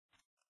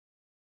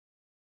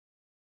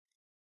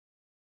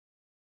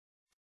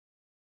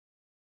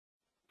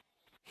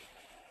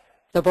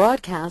The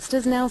broadcast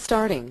is now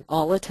starting.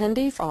 All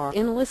attendees are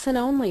in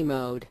listen-only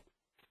mode.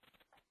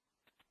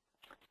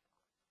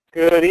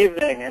 Good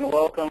evening and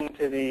welcome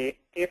to the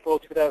April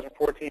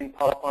 2014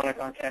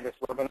 Polyphonic on Campus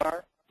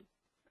webinar.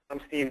 I'm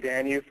Steve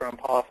Danu from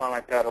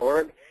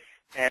polyphonic.org,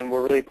 and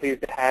we're really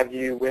pleased to have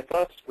you with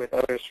us, with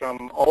others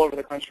from all over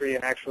the country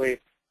and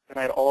actually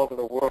tonight all over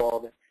the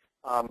world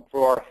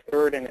for our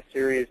third in a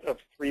series of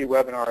 3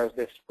 webinars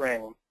this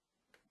spring.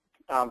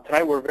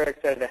 Tonight we're very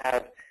excited to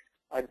have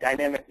a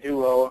dynamic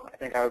duo, I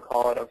think I would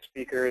call it, of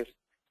speakers,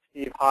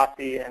 Steve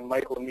Haase and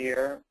Mike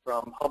Lemire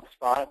from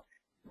HubSpot.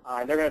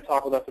 And they're going to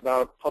talk with us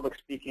about public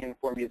speaking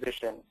for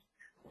musicians.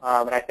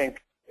 And I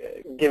think,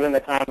 given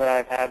the time that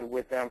I've had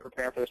with them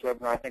preparing for this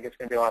webinar, I think it's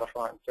going to be a lot of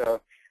fun. So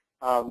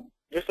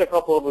just a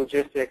couple of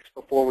logistics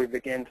before we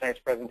begin tonight's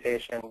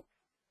presentation.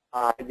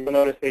 You'll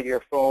notice that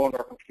your phone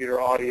or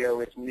computer audio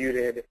is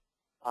muted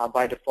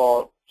by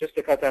default, just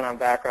to cut down on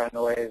background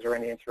noise or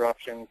any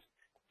interruptions.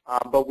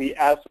 But we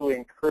absolutely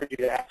encourage you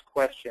to ask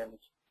questions.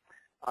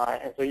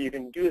 And so you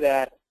can do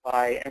that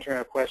by entering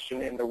a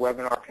question in the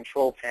webinar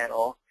control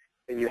panel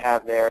that you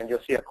have there, and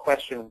you'll see a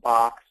question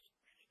box.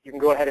 You can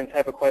go ahead and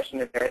type a question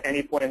in there at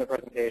any point in the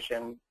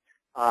presentation,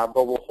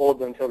 but we'll hold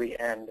them until the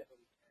end.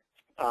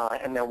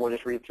 And then we'll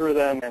just read through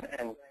them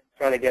and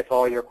try to get to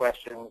all your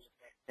questions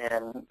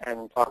and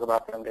talk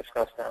about them,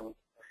 discuss them.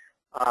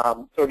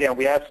 So again,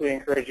 we absolutely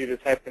encourage you to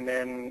type them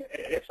in.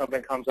 If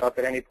something comes up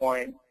at any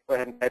point, go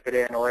ahead and type it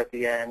in, or at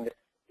the end,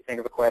 you think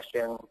of a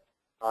question.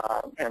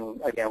 And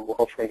again, we'll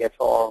hopefully get to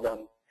all of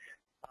them.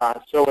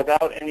 So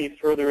without any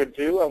further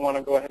ado, I want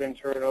to go ahead and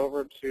turn it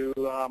over to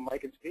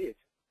Mike and Steve.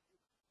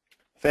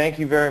 Thank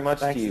you very much,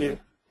 Steve.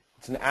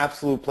 It's an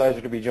absolute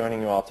pleasure to be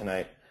joining you all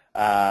tonight.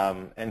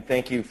 And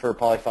thank you for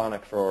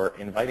Polyphonic for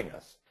inviting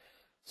us.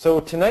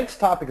 So tonight's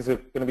topic is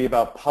going to be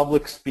about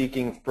public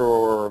speaking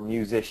for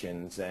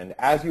musicians. And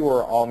as you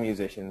are all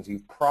musicians,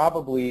 you've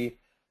probably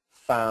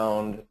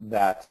found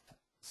that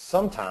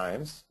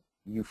sometimes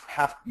you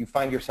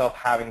find yourself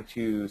having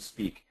to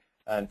speak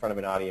in front of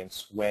an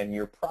audience when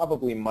you're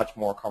probably much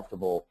more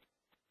comfortable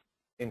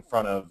in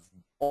front of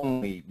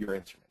only your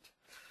instrument.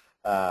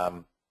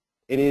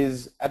 It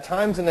is at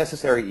times a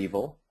necessary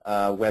evil,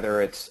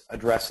 whether it's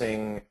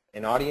addressing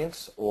an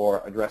audience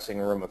or addressing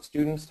a room of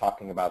students,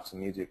 talking about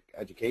some music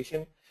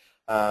education.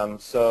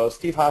 So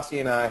Steve Haase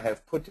and I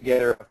have put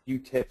together a few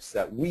tips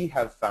that we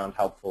have found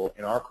helpful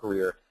in our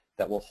career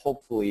that will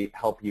hopefully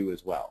help you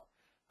as well.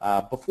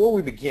 Before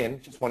we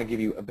begin, just want to give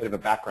you a bit of a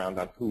background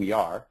on who we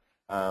are.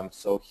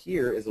 So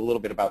here is a little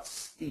bit about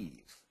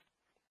Steve.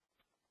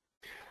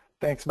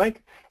 Thanks,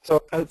 Mike.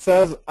 So it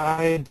says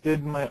I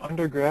did my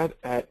undergrad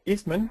at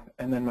Eastman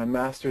and then my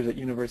master's at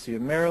University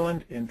of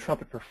Maryland in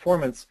trumpet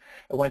performance.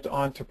 I went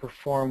on to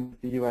perform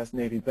with the U.S.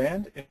 Navy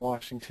Band in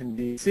Washington,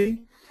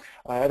 D.C.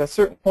 At a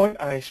certain point,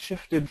 I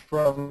shifted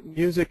from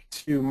music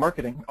to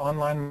marketing,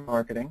 online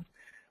marketing,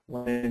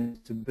 went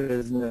into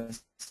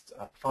business,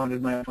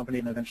 founded my own company,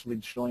 and eventually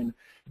joined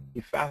the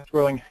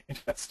fast-growing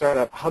internet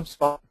startup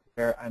HubSpot,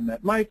 where I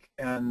met Mike,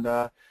 and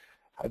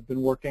I've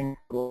been working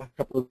for the last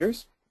couple of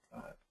years.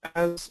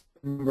 As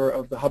a member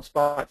of the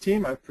HubSpot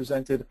team, I've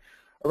presented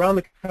around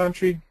the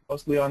country,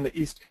 mostly on the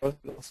East Coast,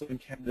 but also in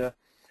Canada,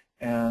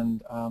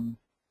 and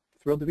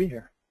thrilled to be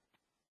here.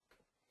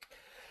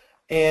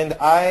 And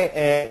I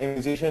am a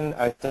musician.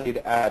 I studied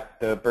at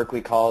the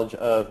Berklee College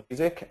of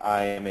Music.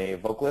 I am a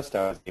vocalist.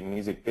 I was a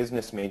music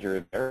business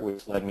major there,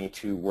 which led me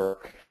to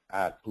work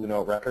at Blue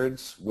Note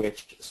Records,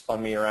 which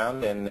spun me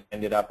around and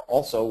ended up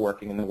also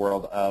working in the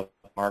world of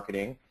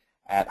marketing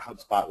at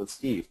HubSpot with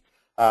Steve.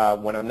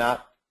 When I'm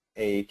not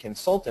a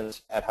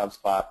consultant at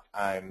HubSpot,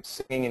 I'm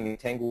singing in the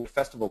Tanglewood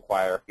Festival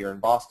Choir here in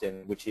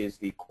Boston, which is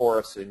the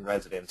chorus in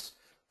residence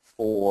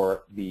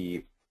for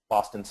the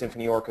Boston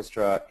Symphony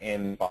Orchestra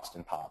and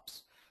Boston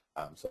Pops.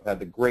 So I've had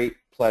the great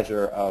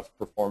pleasure of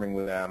performing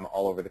with them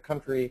all over the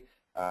country,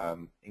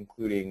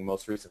 including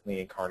most recently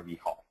in Carnegie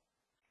Hall.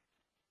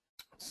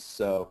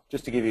 So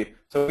just to give you,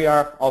 so we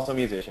are also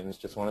musicians,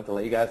 just wanted to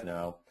let you guys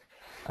know.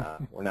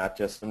 We're not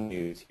just some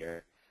news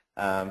here.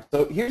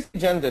 So here's the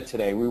agenda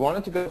today. We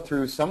wanted to go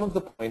through some of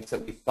the points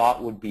that we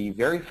thought would be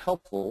very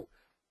helpful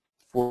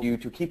for you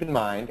to keep in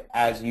mind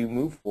as you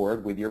move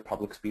forward with your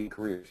public speaking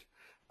careers.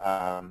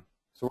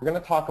 So we're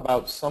going to talk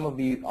about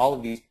all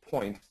of these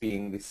points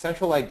being the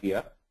central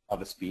idea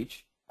of a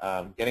speech,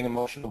 getting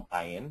emotional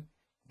buy-in,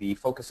 the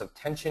focus of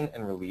tension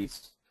and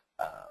release,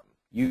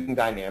 using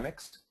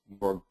dynamics,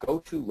 your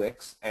go-to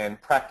licks,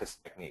 and practice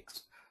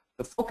techniques.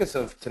 The focus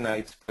of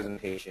tonight's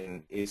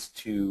presentation is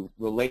to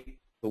relate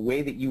the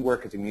way that you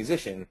work as a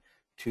musician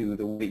to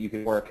the way that you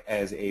can work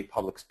as a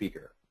public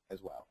speaker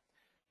as well.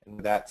 And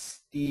with that,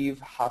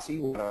 Steve Haase,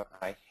 why don't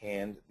I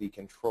hand the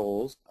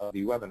controls of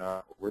the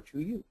webinar over to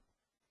you?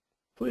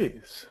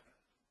 Please.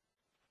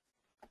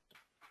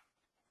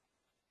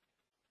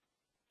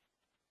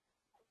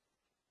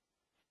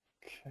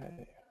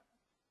 Okay.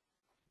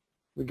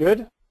 We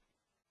good?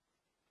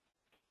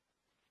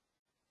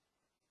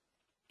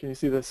 Can you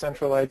see the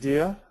central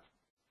idea?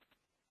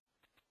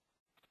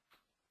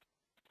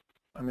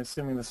 I'm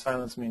assuming the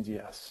silence means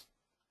yes.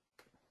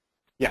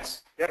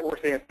 Yes. Yeah, we're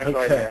seeing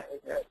Okay.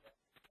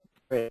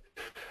 Great.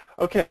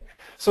 Okay,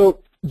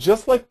 so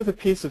just like with a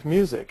piece of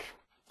music,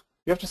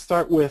 you have to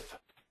start with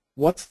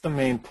what's the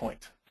main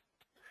point?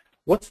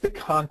 What's the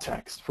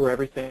context for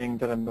everything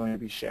that I'm going to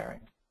be sharing?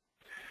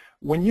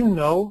 When you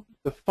know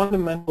the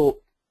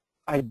fundamental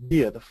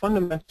idea, the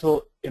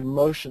fundamental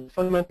emotion,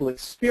 fundamental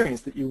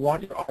experience that you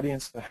want your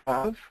audience to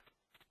have,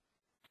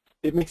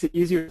 it makes it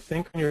easier to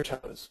think on your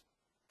toes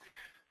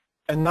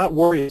and not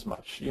worry as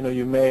much. You know,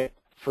 you may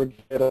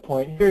forget a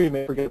point here, you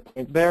may forget a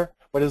point there,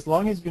 but as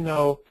long as you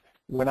know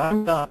when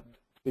I'm done,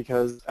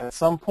 because at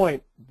some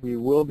point we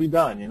will be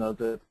done, you know,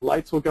 the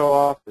lights will go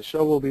off, the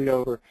show will be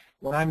over.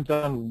 When I'm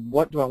done,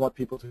 what do I want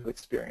people to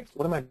experience?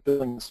 What am I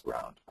building this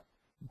around?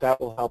 That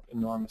will help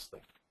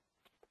enormously.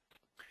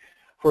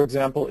 For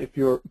example, if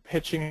you're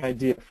pitching an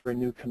idea for a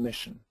new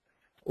commission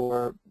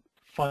or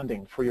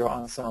funding for your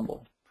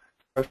ensemble,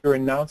 or if you're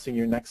announcing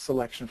your next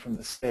selection from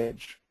the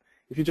stage,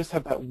 if you just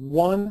have that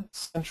one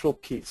central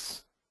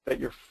piece that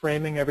you're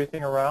framing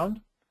everything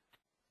around,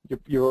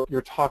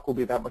 your talk will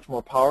be that much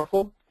more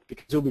powerful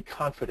because you'll be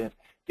confident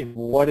in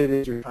what it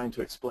is you're trying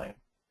to explain.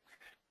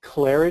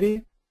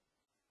 Clarity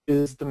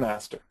is the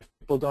master. If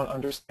people don't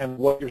understand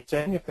what you're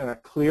saying, if they're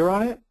not clear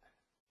on it,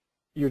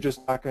 you're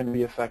just not going to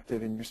be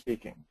effective in your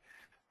speaking.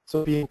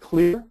 So being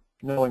clear,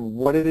 knowing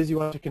what it is you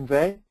want to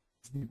convey,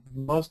 is the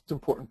most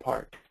important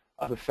part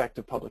of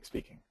effective public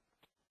speaking.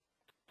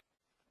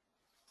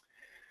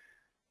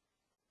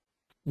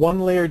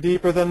 One layer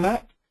deeper than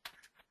that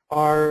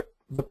are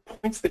the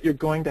points that you're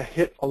going to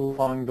hit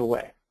along the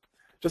way.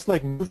 Just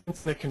like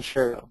movements in a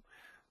concerto.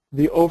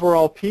 The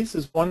overall piece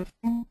is one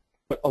thing,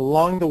 but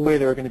along the way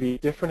there are going to be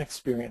different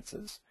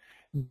experiences,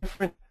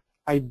 different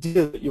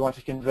ideas that you want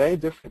to convey,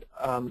 different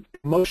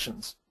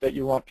emotions that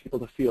you want people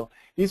to feel.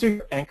 These are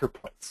your anchor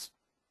points.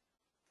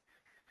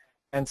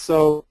 And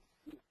so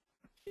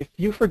if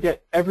you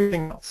forget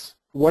everything else,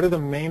 what are the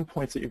main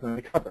points that you're going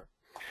to cover?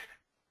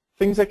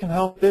 Things that can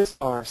help this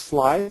are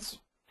slides,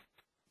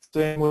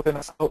 staying within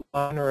an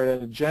outline or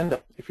an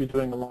agenda if you're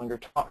doing a longer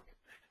talk.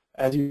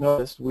 As you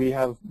noticed, we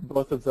have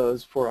both of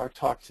those for our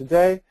talk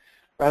today.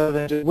 Rather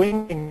than just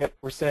winging it,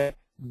 we're saying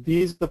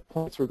these are the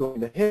points we're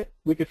going to hit.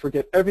 We could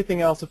forget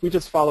everything else. If we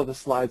just follow the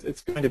slides,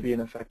 it's going to be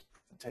an effective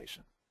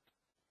presentation.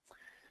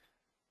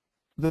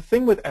 The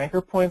thing with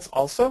anchor points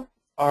also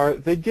are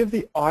they give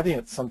the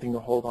audience something to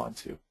hold on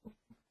to.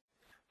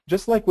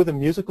 Just like with a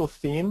musical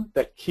theme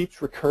that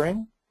keeps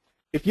recurring,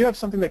 if you have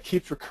something that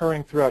keeps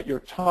recurring throughout your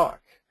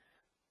talk,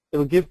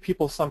 it'll give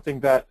people something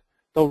that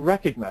they'll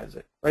recognize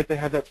it, right? They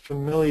have that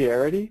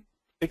familiarity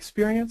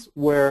experience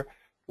where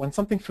when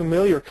something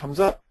familiar comes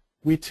up,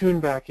 we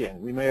tune back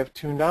in. We may have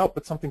tuned out,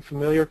 but something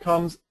familiar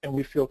comes and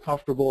we feel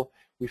comfortable.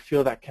 We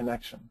feel that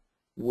connection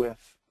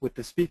with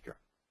the speaker.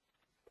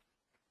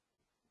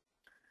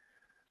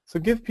 So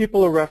give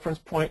people a reference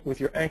point with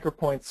your anchor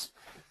points.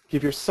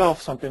 Give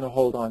yourself something to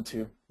hold on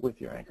to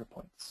with your anchor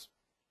points.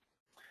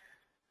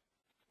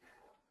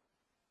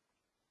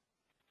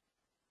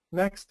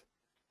 Next,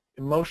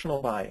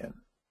 emotional buy-in.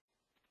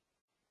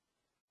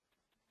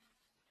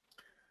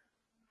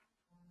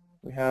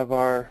 We have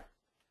our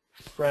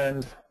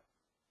friend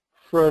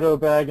Frodo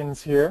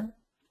Baggins here.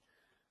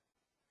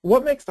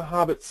 What makes The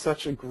Hobbit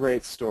such a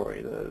great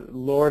story, the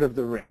Lord of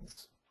the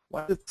Rings?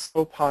 Why is it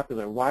so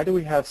popular? Why do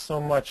we have so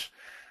much,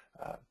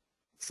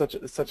 such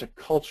a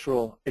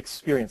cultural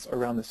experience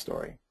around the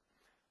story?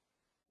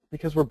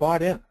 Because we're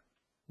bought in.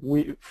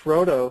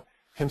 Frodo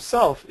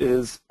himself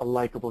is a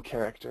likable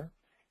character.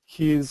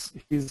 He's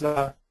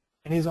on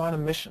a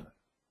mission,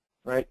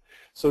 right?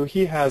 So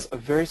he has a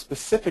very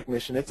specific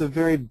mission. It's a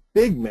very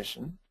big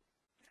mission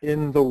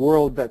in the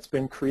world that's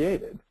been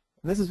created.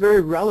 And this is very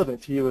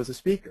relevant to you as a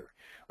speaker,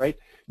 right?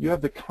 You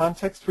have the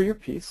context for your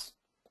piece.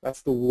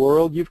 That's the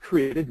world you've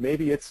created.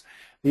 Maybe it's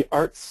the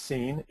art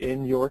scene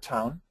in your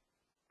town.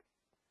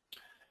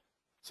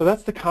 So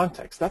that's the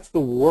context. That's the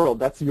world.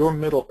 That's your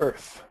Middle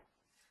Earth.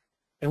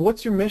 And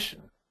what's your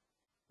mission,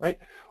 right?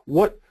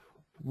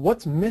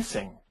 What's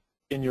missing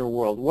in your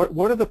world?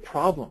 What are the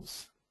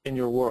problems in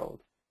your world?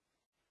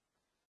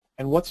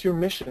 And what's your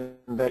mission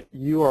that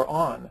you are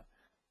on?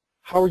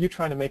 How are you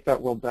trying to make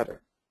that world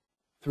better?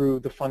 Through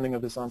the funding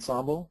of this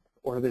ensemble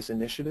or this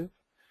initiative?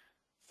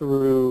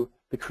 Through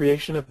the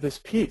creation of this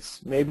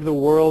piece? Maybe the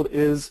world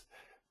is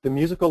the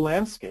musical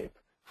landscape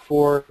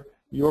for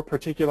your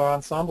particular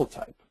ensemble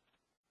type.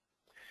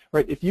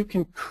 Right? If you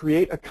can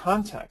create a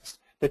context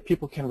that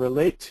people can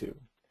relate to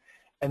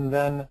and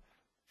then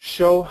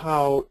show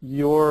how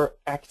your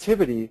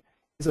activity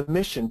is a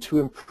mission to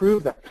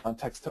improve that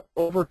context, to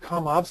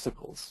overcome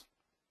obstacles,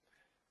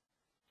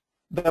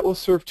 that will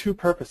serve two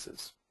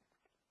purposes.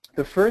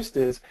 The first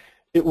is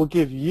it will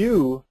give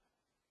you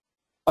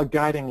a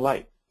guiding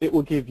light. It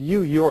will give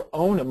you your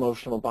own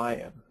emotional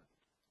buy-in.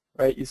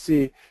 Right? You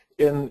see,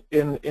 in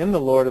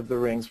the Lord of the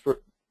Rings,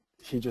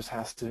 he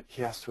has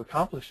to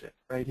accomplish it.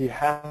 Right? He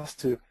has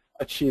to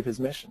achieve his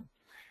mission.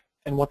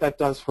 And what that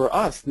does for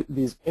us,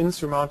 these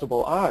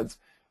insurmountable odds,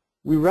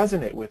 we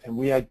resonate with him.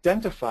 We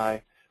identify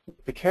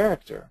with the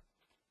character,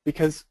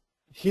 because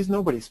he's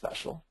nobody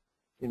special,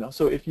 you know.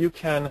 So if you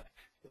can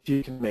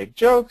make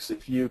jokes,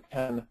 if you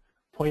can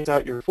point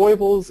out your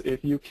foibles,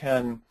 if you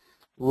can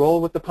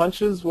roll with the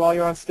punches while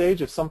you're on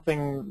stage, if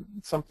something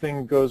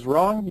goes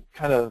wrong, you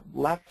kind of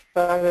laugh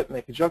at it,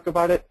 make a joke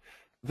about it,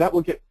 that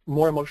will get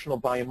more emotional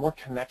buy-in, more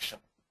connection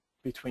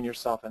between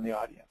yourself and the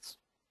audience.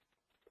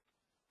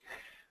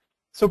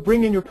 So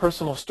bring in your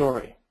personal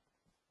story.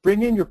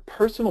 Bring in your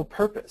personal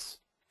purpose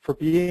for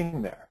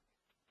being there.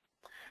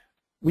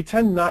 We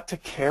tend not to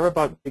care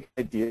about big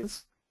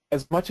ideas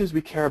as much as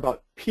we care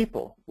about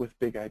people with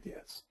big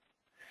ideas.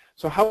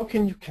 So how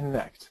can you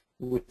connect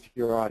with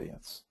your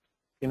audience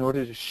in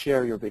order to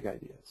share your big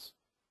ideas?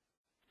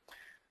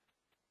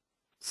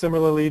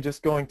 Similarly,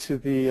 just going to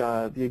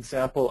the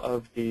example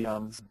of the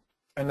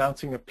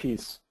announcing a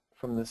piece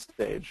from this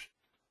stage,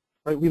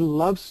 right? We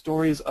love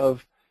stories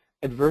of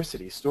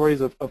adversity, stories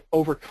of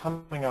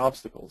overcoming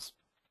obstacles.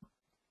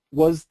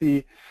 Was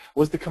the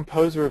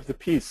composer of the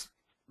piece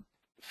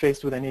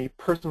faced with any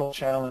personal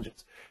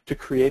challenges to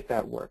create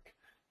that work?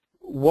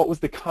 What was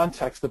the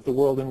context of the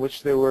world in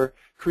which they were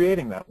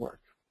creating that work?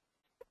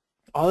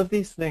 All of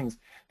these things,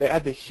 they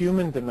add the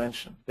human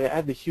dimension, they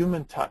add the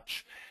human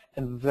touch,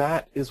 and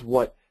that is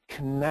what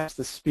connects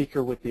the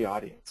speaker with the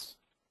audience.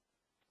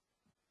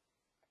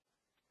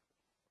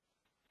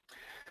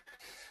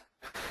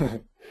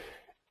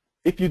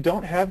 If you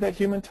don't have that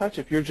human touch,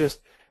 if you're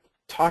just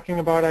talking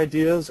about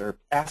ideas or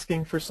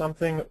asking for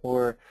something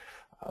or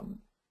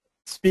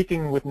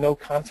speaking with no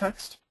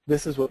context,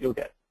 this is what you'll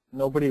get.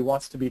 Nobody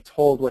wants to be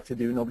told what to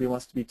do. Nobody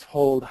wants to be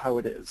told how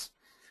it is.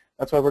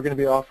 That's why we're going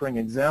to be offering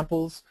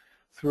examples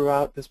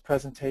throughout this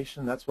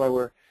presentation. That's why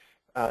we're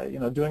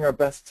doing our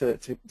best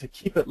to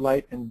keep it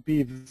light and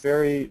be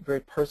very, very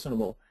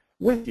personable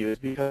with you,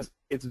 because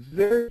it's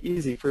very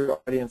easy for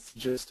your audience to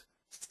just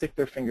stick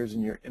their fingers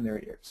in their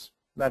ears.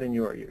 Not in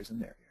your ears, in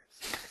their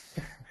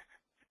ears.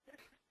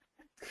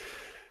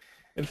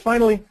 And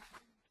finally,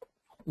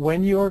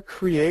 when you're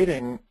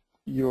creating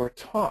your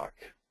talk,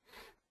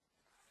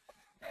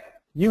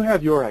 you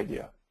have your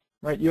idea,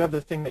 right? You have the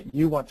thing that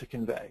you want to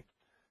convey.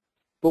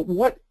 But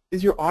what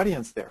is your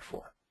audience there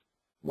for?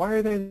 Why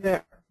are they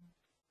there?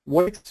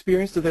 What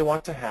experience do they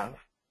want to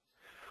have?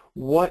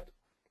 What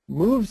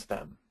moves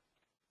them?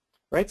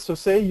 Right? So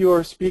say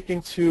you're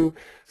speaking to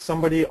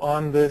somebody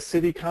on the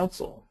city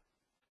council.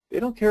 They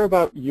don't care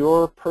about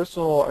your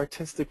personal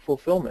artistic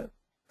fulfillment.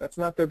 That's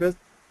not their business.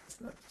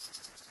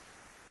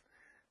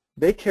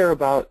 They care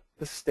about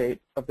the state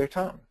of their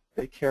town.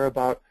 They care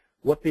about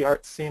what the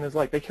art scene is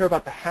like. They care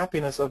about the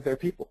happiness of their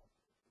people.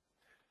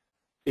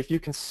 If you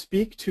can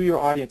speak to your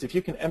audience, if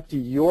you can empty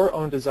your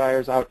own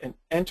desires out and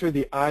enter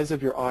the eyes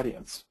of your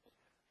audience,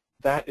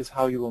 that is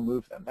how you will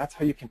move them. That's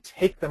how you can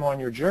take them on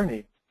your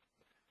journey,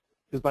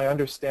 is by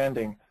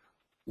understanding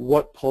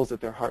what pulls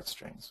at their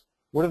heartstrings.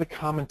 What are the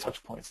common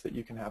touch points that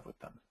you can have with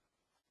them?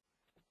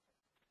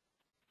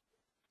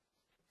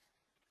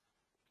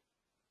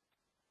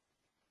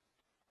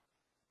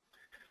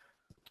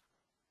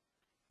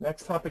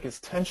 Next topic is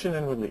tension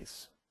and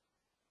release.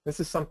 This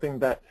is something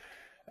that,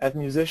 as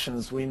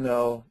musicians, we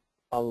know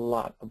a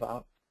lot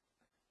about.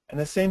 And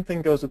the same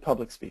thing goes with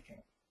public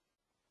speaking.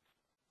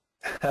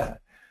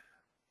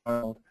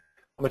 I'm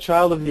a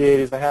child of the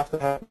 80s. I have to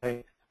have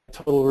my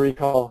Total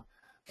Recall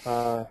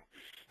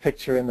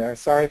picture in there.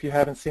 Sorry if you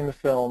haven't seen the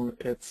film.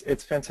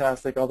 It's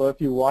fantastic. Although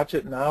if you watch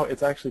it now,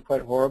 it's actually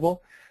quite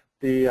horrible.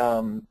 The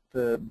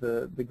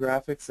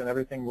graphics and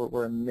everything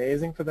were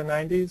amazing for the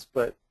 90s,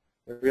 but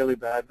they're really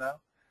bad now.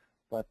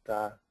 But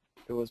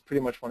it was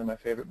pretty much one of my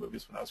favorite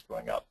movies when I was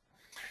growing up.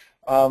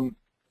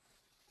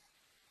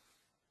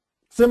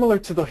 Similar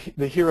to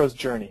the hero's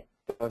journey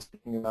that I was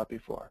speaking about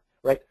before,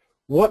 right?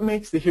 What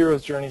makes the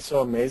hero's journey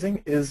so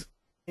amazing is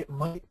it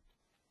might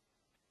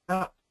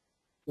not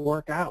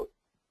work out,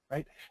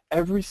 right?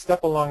 Every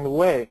step along the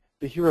way,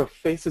 the hero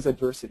faces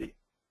adversity.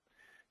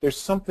 There's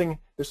something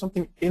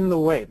in the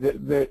way.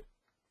 That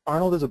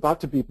Arnold is about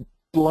to be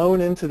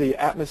blown into the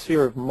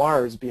atmosphere of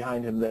Mars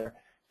behind him there.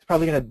 He's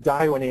probably going to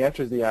die when he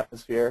enters the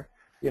atmosphere.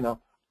 You know,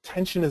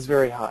 tension is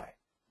very high.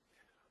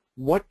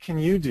 What can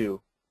you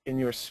do in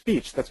your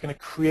speech that's going to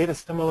create a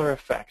similar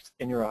effect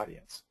in your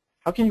audience?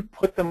 How can you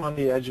put them on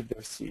the edge of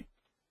their seat?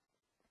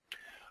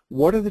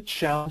 What are the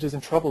challenges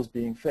and troubles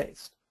being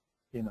faced?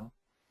 You know,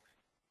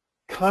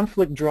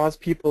 conflict draws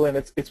people in.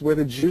 It's where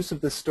the juice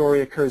of the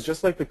story occurs,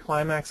 just like the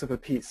climax of a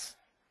piece.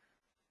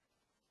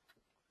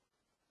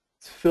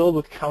 It's filled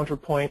with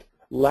counterpoint,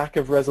 lack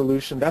of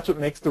resolution. That's what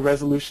makes the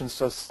resolution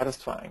so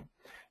satisfying.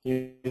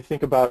 You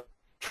think about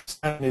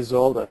Tristan and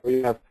Isolde, where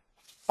you have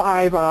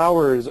 5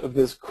 hours of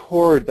this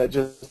chord that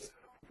just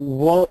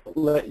won't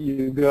let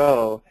you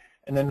go,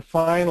 and then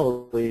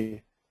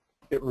finally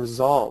it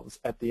resolves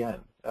at the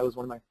end. That was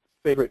one of my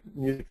favorite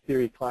music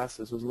theory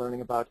classes, was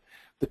learning about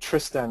the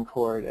Tristan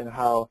chord and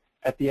how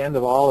at the end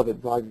of all of it,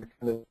 Wagner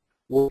kind of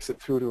works it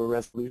through to a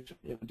resolution,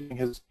 you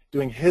know,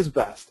 doing his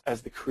best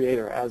as the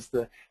creator, as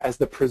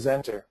the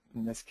presenter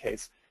in this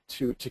case,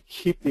 to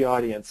keep the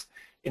audience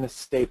in a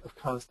state of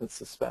constant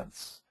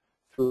suspense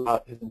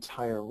throughout his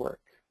entire work.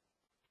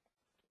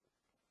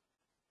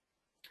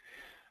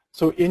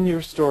 So in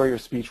your story or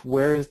speech,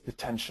 where is the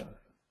tension?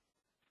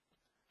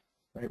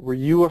 Right? Were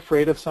you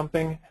afraid of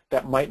something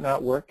that might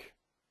not work?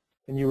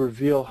 And you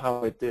reveal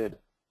how it did,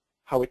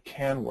 how it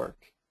can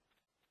work.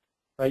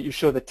 Right? You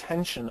show the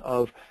tension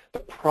of the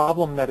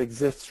problem that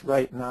exists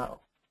right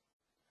now.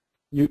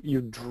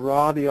 You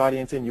draw the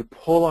audience in, you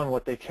pull on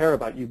what they care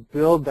about, you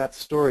build that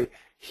story.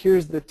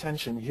 Here's the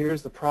tension,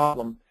 here's the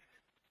problem.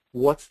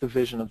 What's the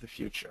vision of the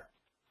future?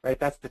 Right?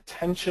 That's the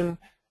tension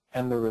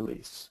and the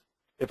release.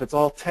 If it's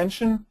all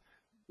tension,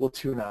 we'll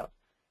tune out.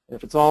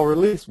 If it's all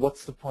release,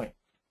 what's the point?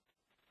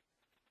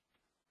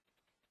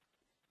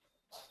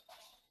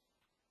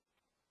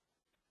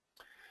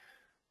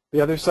 The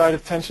other side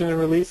of tension and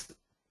release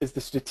is the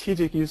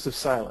strategic use of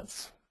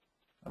silence.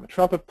 I'm a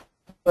trumpet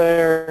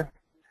player.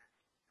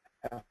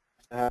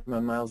 I have my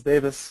Miles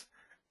Davis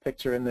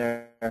picture in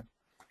there.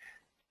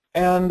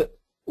 And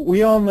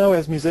we all know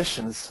as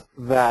musicians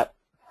that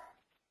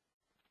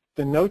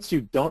the notes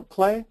you don't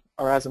play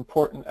are as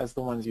important as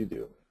the ones you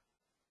do.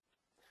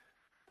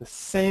 The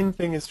same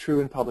thing is true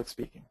in public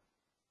speaking.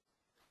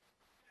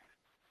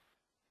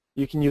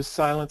 You can use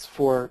silence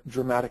for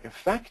dramatic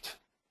effect.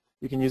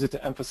 You can use it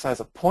to emphasize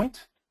a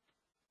point,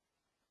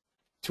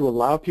 to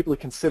allow people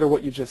to consider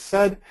what you just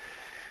said,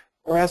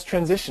 or as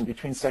transition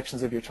between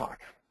sections of your talk.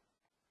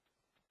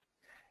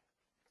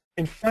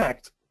 In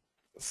fact,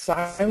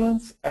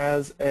 silence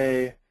as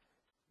a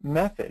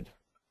method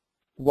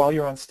while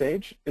you're on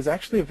stage is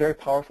actually a very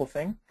powerful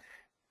thing,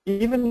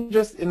 even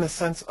just in the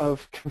sense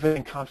of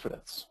conveying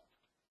confidence.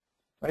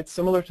 Right?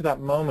 Similar to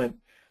that moment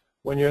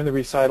when you're in the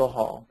recital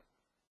hall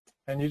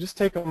and you just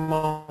take a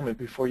moment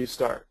before you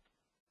start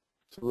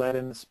to let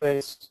in the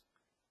space,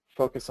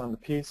 focus on the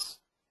piece,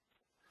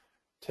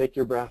 take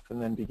your breath,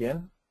 and then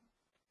begin.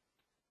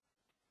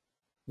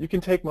 You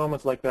can take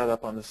moments like that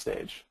up on the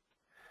stage,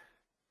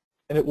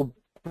 and it will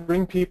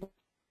bring people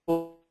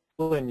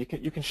in.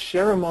 You can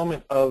share a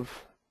moment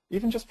of,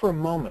 even just for a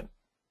moment,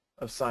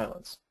 of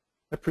silence.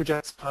 It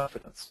projects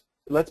confidence.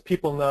 It lets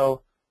people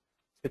know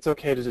it's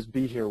okay to just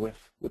be here with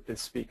this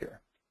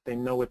speaker. They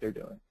know what they're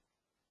doing.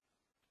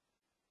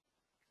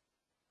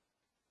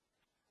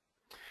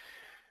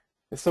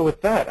 And so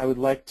with that, I would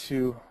like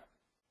to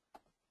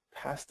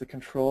pass the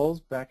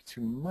controls back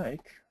to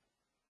Mike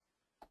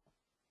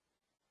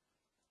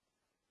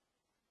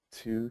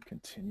to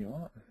continue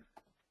on.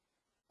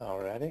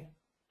 Alrighty.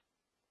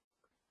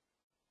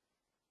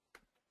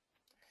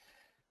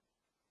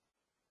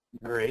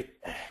 Great.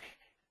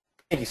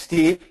 Thank you,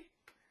 Steve.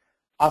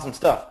 Awesome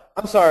stuff.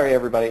 I'm sorry,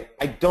 everybody.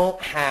 I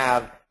don't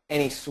have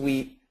any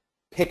sweet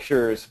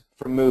pictures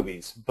from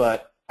movies,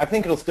 but I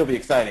think it'll still be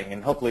exciting,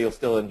 and hopefully you'll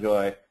still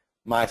enjoy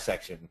my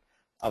section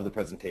of the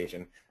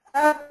presentation.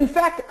 In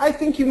fact, I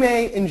think you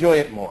may enjoy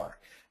it more.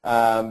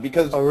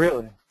 Because, oh,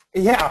 really?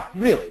 Yeah,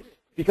 really.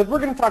 Because we're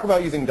going to talk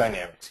about using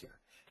dynamics here.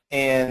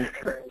 And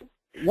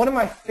one of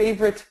my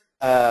favorite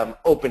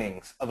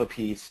openings of a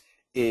piece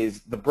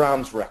is the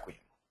Brahms Requiem.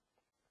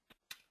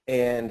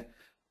 And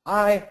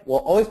I will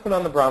always put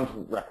on the Brahms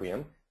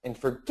Requiem and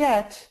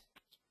forget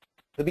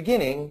the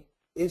beginning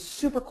is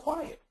super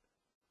quiet.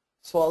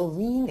 So I'll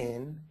lean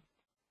in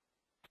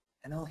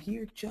and I'll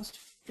hear just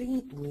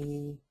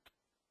faintly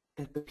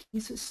that the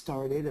piece has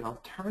started, and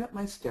I'll turn up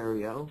my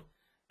stereo,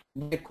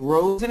 and it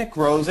grows and it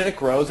grows and it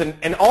grows,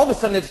 and all of a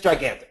sudden it's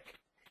gigantic.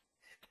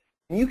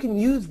 And you can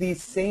use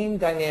these same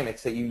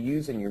dynamics that you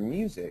use in your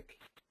music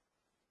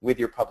with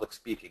your public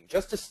speaking.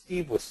 Just as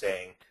Steve was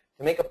saying,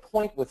 to make a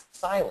point with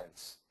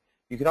silence,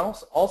 you can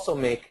also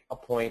make a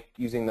point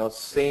using those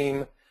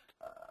same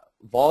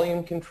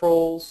volume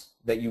controls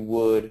that you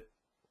would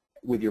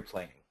with your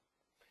playing.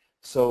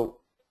 So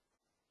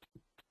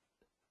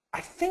I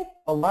think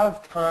a lot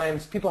of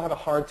times people have a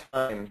hard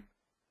time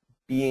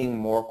being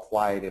more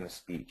quiet in a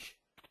speech,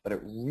 but it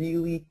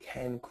really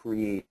can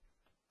create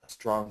a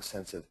strong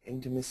sense of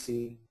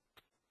intimacy,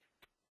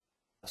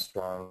 a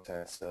strong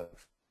sense of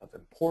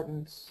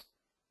importance,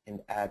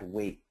 and add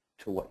weight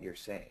to what you're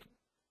saying.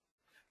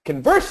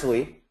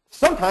 Conversely,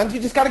 sometimes you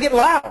just got to get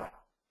loud.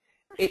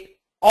 It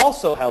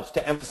also helps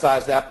to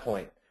emphasize that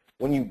point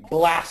when you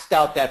blast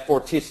out that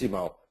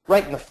fortissimo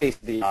right in the face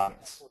of the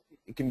audience.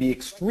 It can be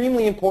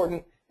extremely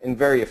important and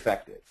very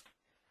effective.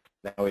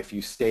 Now, if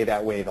you stay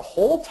that way the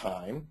whole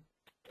time,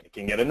 it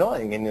can get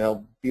annoying, and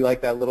you'll be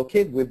like that little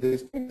kid with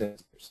his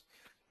fingers.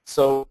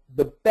 So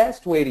the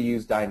best way to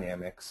use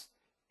dynamics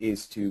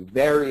is to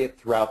vary it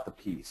throughout the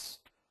piece.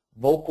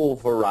 Vocal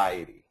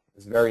variety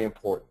is very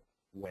important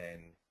when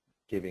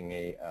giving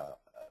a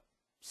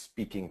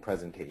speaking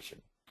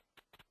presentation.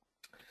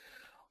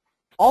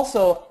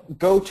 Also,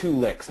 go-to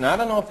licks. Now, I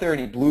don't know if there are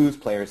any blues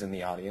players in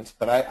the audience,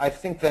 but I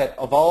think that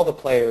of all the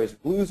players,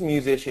 blues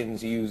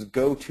musicians use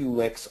go-to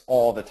licks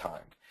all the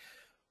time.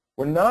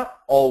 We're not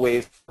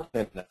always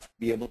fortunate enough to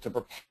be able to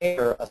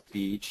prepare a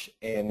speech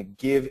and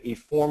give a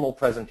formal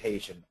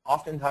presentation.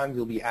 Oftentimes,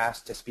 you'll be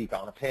asked to speak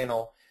on a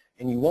panel,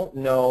 and you won't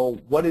know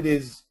what it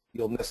is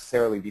you'll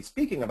necessarily be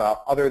speaking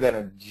about other than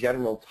a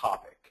general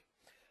topic.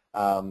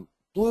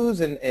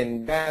 blues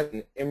and jazz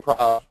and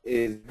improv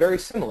is very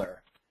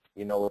similar.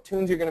 You know what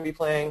tunes you're going to be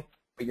playing,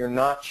 but you're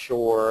not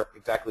sure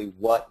exactly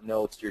what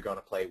notes you're going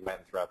to play when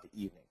throughout the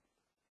evening.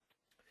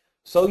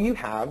 So you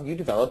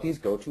develop these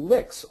go-to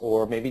licks,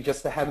 or maybe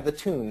just the head of the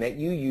tune that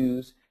you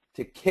use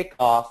to kick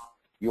off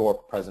your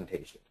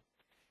presentation.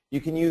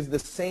 You can use the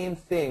same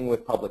thing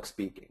with public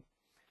speaking.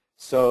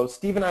 So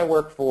Steve and I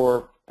work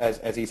for,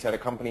 as he said, a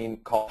company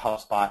called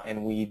HubSpot,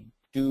 and we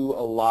do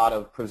a lot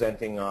of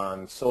presenting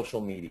on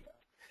social media.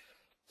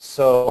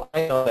 So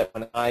I know that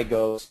when I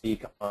go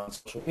speak on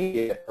social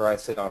media or I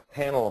sit on a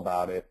panel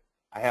about it,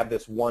 I have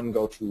this one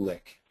go-to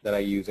lick that I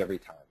use every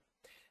time.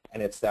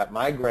 And it's that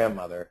my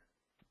grandmother,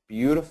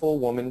 beautiful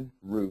woman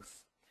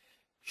Ruth,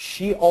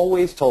 she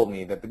always told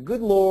me that the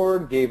good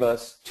Lord gave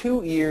us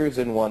 2 ears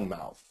and 1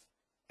 mouth.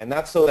 And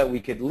that's so that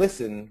we could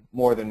listen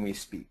more than we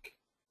speak.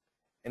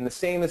 And the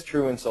same is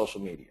true in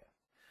social media.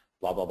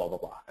 Blah, blah, blah, blah,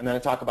 blah. And then I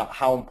talk about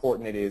how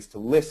important it is to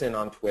listen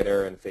on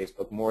Twitter and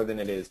Facebook more than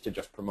it is to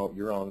just promote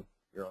your own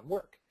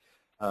work.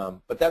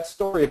 But that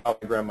story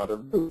about my grandmother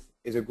Ruth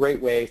is a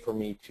great way for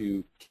me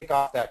to kick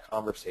off that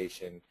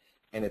conversation,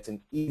 and it's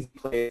an easy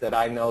place that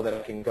I know that I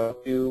can go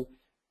to,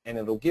 and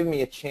it'll give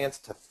me a chance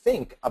to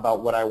think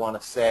about what I want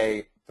to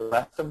say the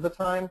rest of the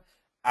time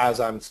as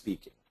I'm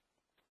speaking.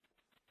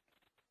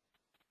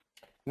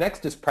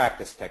 Next is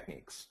practice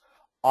techniques.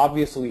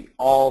 Obviously, we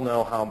all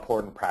know how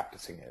important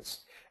practicing is.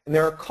 And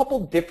there are a couple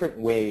different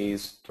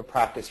ways to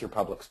practice your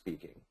public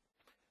speaking.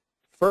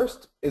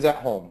 First is at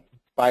home,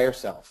 by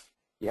yourself.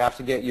 You have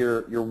to get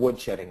your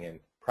woodshedding in,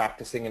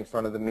 practicing in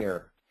front of the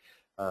mirror.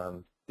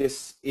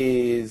 This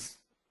is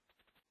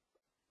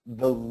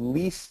the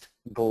least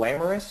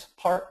glamorous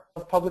part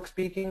of public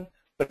speaking,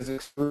 but is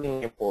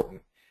extremely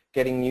important.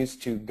 Getting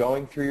used to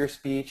going through your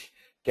speech,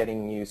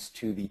 getting used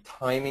to the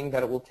timing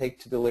that it will take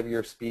to deliver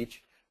your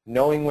speech,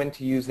 knowing when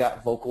to use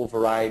that vocal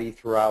variety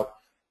throughout,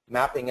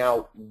 mapping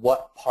out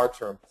what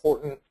parts are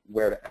important,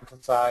 where to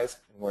emphasize,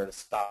 and where to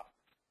stop.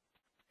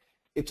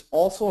 It's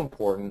also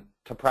important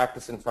to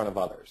practice in front of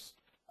others.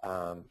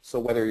 So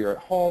whether you're at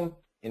home,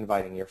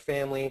 inviting your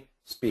family,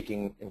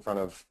 speaking in front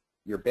of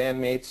your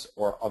bandmates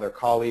or other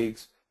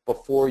colleagues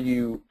before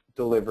you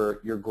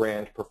deliver your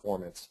grand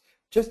performance,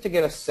 just to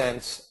get a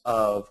sense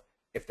of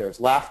if there's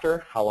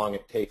laughter, how long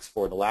it takes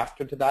for the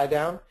laughter to die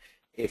down.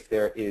 If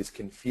there is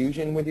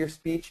confusion with your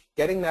speech,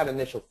 getting that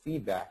initial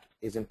feedback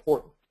is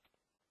important.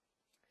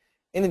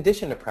 In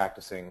addition to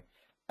practicing,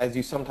 as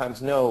you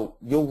sometimes know,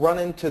 you'll run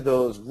into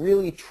those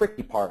really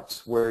tricky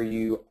parts where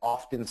you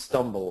often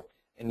stumble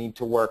and need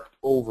to work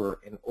over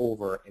and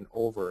over and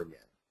over again.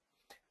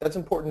 That's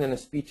important in a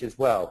speech as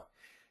well.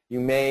 You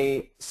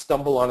may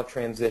stumble on a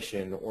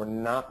transition or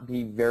not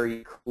be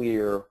very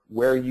clear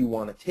where you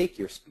want to take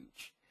your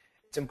speech.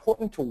 It's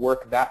important to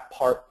work that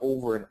part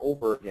over and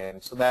over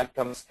again so that it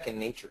becomes second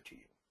nature to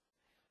you.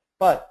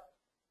 But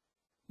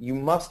you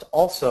must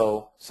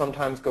also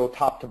sometimes go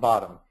top to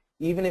bottom.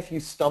 Even if you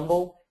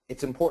stumble,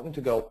 it's important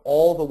to go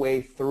all the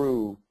way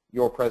through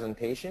your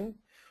presentation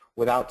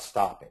without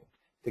stopping,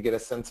 to get a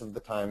sense of the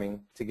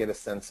timing, to get a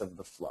sense of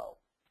the flow.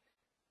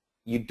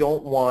 You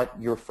don't want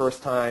your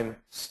first time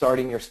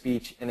starting your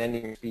speech and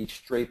ending your speech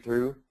straight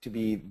through to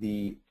be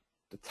the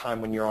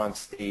time when you're on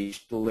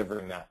stage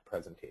delivering that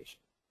presentation.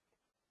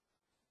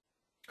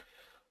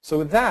 So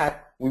with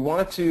that, we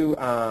wanted to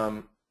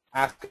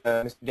ask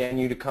Mr.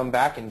 Danu to come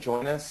back and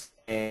join us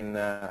and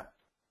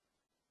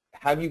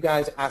have you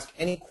guys ask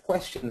any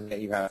questions that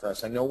you have for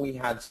us. I know we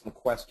had some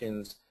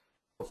questions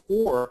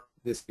before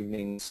this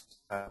evening's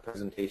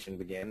presentation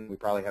began. We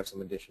probably have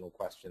some additional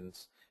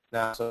questions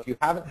now. So if you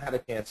haven't had a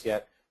chance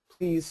yet,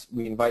 please,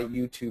 we invite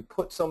you to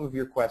put some of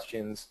your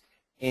questions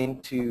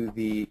into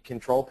the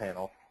control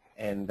panel.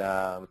 And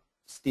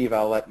Steve,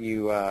 I'll let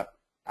you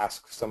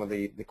ask some of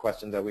the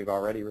questions that we've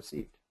already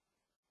received.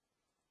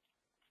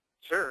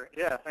 Sure.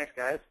 Yeah, thanks,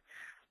 guys.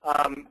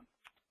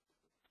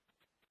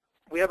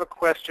 We have a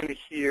question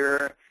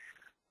here.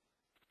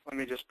 Let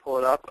me just pull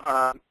it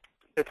up.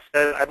 It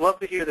says, I'd love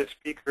to hear the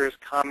speakers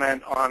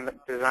comment on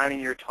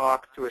designing your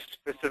talk to a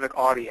specific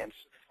audience.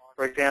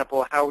 For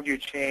example, how would you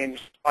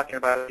change talking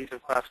about a piece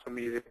of classical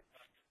music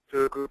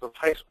to a group of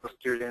high school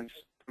students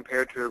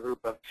compared to a group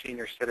of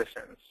senior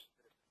citizens?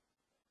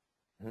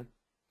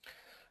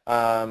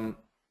 Mm-hmm.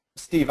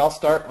 Steve, I'll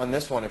start on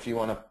this one if you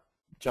want to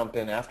jump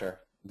in after.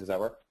 Does that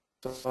work?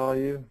 That's all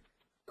you.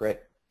 Great.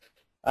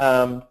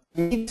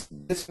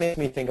 This makes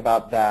me think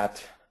about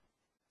that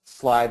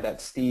slide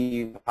that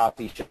Steve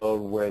Haase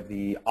showed where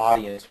the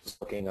audience was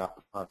looking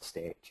up on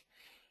stage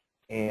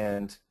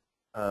and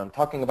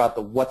talking about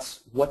the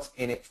what's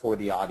in it for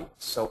the audience.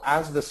 So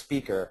as the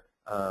speaker,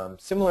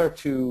 similar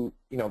to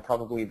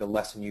probably the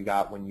lesson you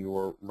got when you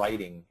were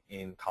writing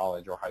in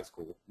college or high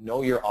school,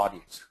 know your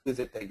audience. Who is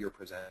it that you're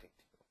presenting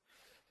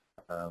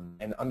to?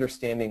 And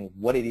understanding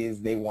what it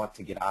is they want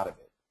to get out of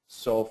it.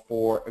 So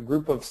for a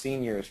group of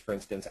seniors, for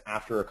instance,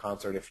 after a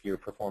concert, if you're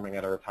performing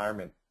at a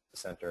retirement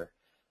center,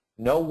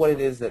 know what it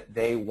is that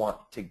they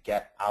want to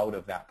get out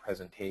of that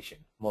presentation.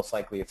 Most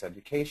likely it's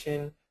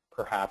education,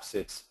 perhaps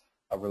it's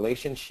a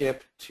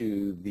relationship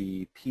to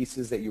the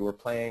pieces that you were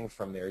playing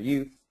from their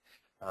youth,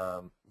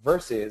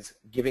 versus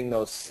giving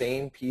those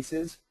same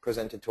pieces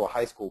presented to a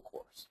high school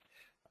course.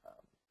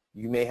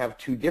 You may have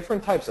two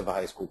different types of a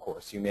high school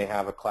course. You may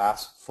have a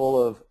class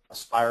full of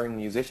aspiring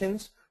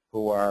musicians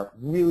who are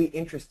really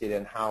interested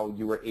in how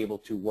you were able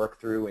to work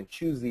through and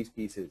choose these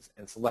pieces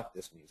and select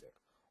this music.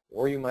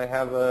 Or you might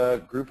have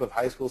a group of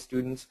high school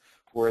students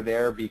who are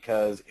there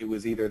because it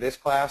was either this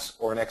class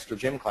or an extra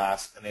gym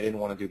class and they didn't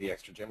want to do the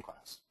extra gym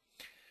class.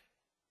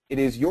 It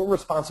is your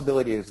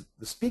responsibility as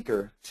the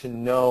speaker to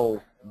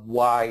know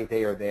why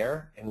they are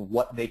there and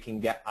what they can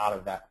get out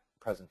of that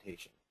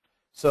presentation.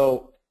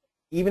 So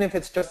even if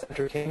it's just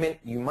entertainment,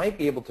 you might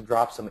be able to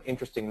drop some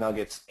interesting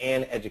nuggets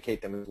and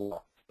educate them as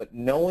well. But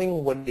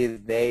knowing what it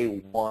is they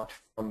want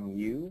from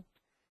you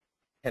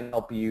can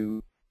help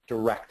you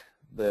direct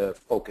the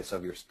focus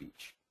of your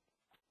speech.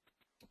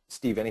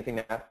 Steve, anything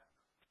to add?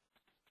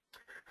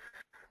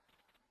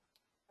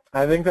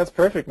 I think that's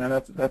perfect,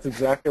 man. That's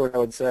exactly what I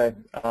would say.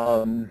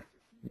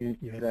 You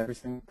hit every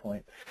single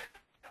point.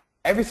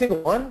 Every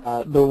single one?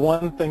 The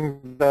one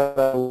thing that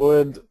I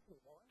would,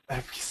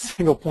 every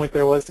single point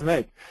there was to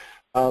make.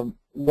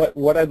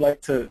 What I'd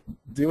like to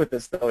do with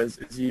this, though, is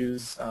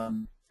use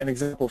an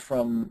example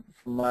from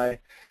my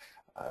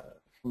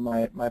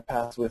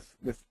past with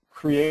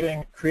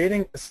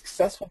creating a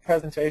successful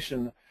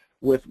presentation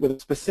with a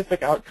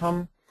specific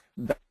outcome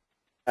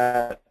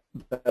that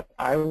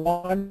I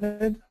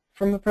wanted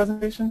from the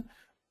presentation,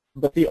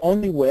 but the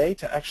only way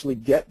to actually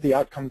get the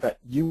outcome that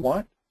you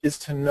want is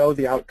to know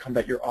the outcome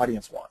that your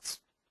audience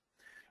wants.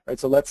 Right?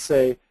 So let's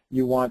say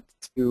you want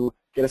to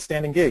get a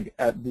standing gig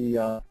at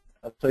the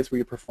place where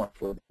you perform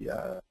for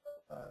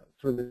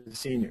the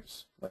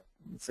seniors. Let's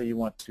say you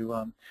want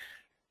to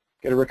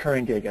get a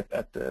recurring gig at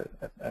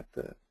that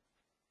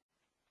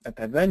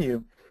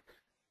venue.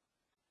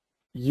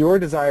 Your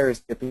desire is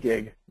to get the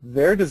gig.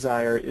 Their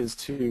desire is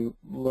to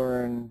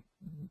learn,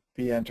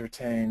 be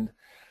entertained,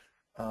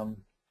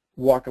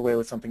 walk away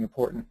with something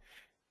important.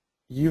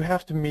 You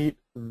have to meet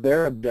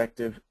their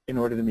objective in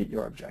order to meet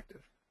your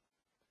objective.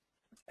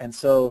 And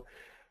so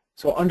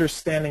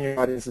understanding your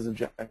audience's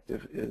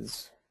objective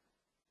is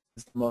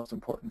the most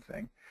important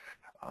thing.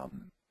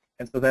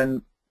 And so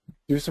then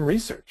do some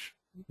research.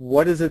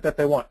 What is it that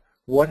they want?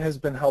 What has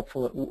been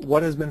helpful?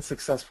 What has been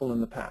successful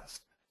in the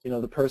past? You know,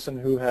 the person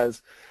who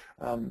has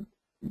gotten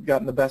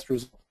the best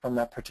result from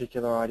that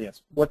particular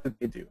audience. What did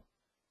they do?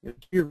 Do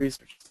your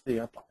research. Stay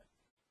up on it.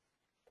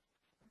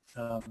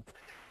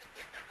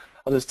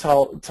 I'll just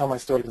tell my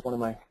story. It's one of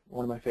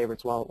my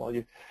favorites. While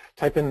you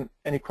type in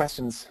any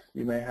questions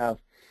you may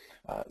have.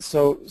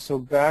 So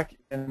back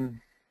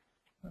in,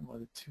 when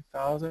was it,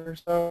 2000 or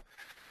so,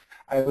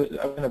 I was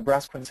in a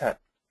brass quintet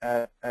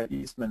at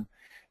Eastman,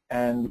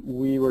 and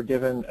we were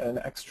given an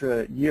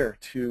extra year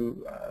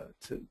to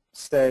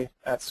stay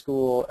at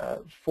school.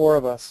 4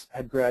 of us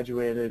had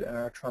graduated, and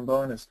our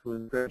trombonist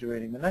was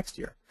graduating the next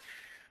year.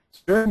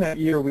 So during that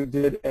year, we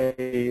did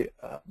a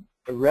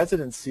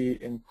residency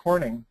in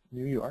Corning,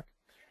 New York,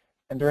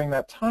 and during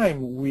that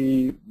time,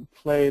 we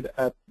played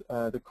at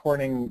the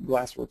Corning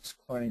Glassworks,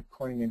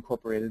 Corning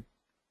Incorporated,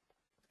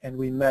 and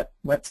we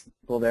went to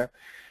people there,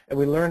 and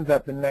we learned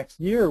that the next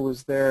year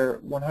was their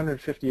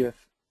 150th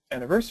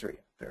anniversary.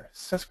 Their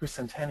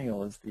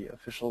sesquicentennial is the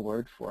official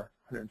word for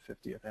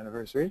 150th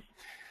anniversary.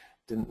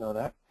 Didn't know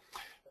that.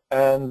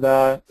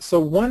 And so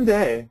one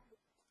day,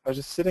 I was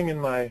just sitting in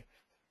my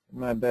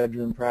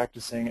bedroom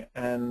practicing,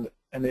 and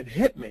it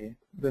hit me.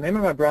 The name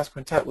of my brass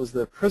quintet was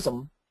the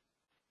Prism,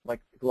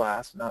 like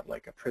glass, not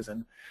like a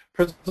prison,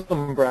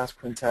 Prism Brass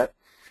Quintet.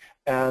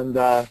 And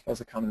that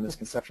was a common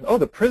misconception. Oh,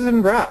 the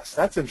prison brass.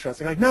 That's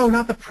interesting. Like, no,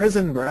 not the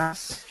prison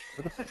brass.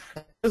 The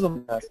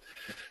prism brass.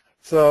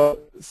 So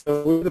we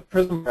were the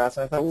prism brass,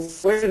 and I thought, well,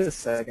 wait a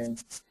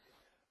second.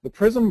 The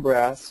prism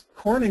brass,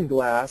 Corning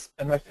glass,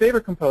 and my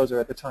favorite composer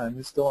at the time,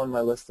 who's still on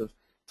my list of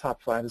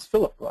top 5, is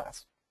Philip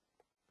Glass.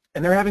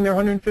 And they're having their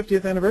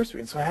 150th anniversary.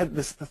 And so I had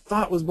this, the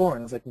thought was born.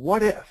 I was like,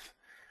 what if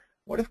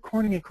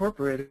Corning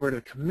Incorporated were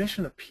to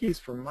commission a piece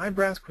for my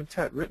brass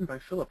quintet written by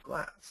Philip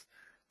Glass?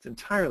 It's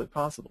entirely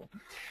possible.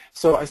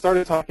 So I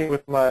started talking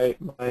with my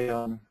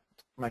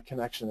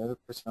connection, the other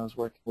person I was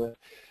working with,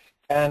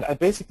 and I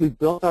basically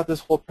built out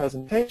this whole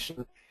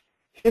presentation,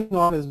 hitting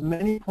on as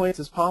many points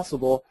as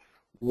possible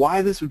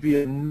why this would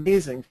be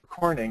amazing for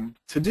Corning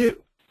to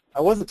do. I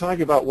wasn't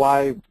talking about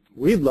why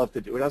we'd love to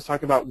do it. I was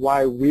talking about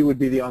why we would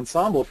be the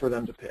ensemble for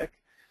them to pick.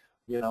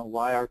 You know,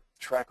 why our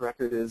track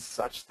record is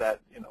such that,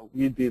 you know,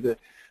 we'd be the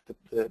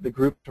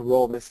group to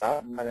roll this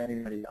out and not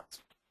anybody else.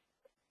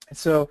 And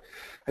so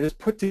I just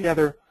put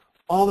together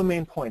all the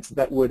main points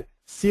that would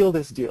seal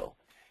this deal.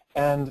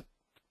 And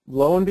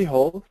lo and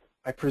behold,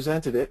 I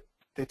presented it.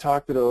 They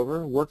talked it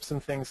over, worked some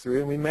things through,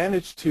 and we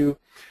managed to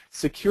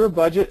secure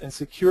budget and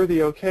secure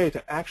the okay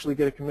to actually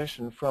get a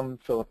commission from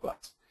Philip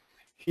Glass.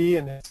 He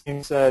and his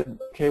team said,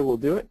 okay, we'll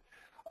do it.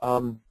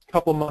 A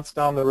couple months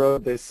down the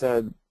road, they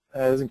said,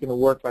 isn't going to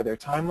work by their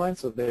timeline,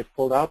 so they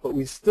pulled out. But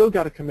we still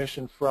got a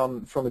commission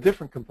from a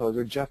different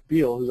composer, Jeff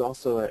Beal, who's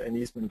also an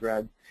Eastman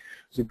grad. It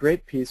was a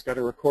great piece, got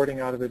a recording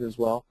out of it as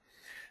well.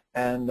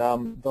 And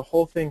the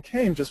whole thing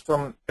came just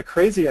from a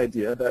crazy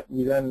idea that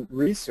we then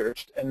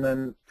researched and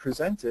then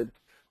presented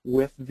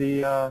with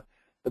the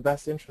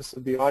best interests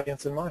of the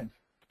audience in mind.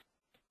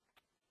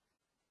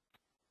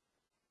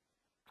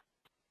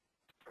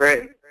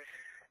 Great.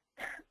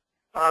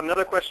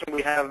 Another question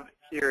we have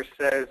here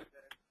says,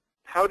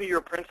 how do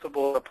your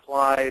principles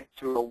apply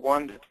to a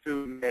 1 to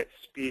 2 minute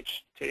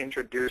speech to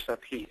introduce a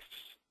piece?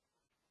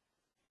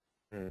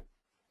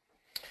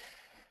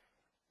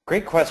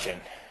 Great question.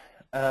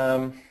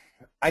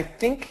 I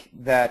think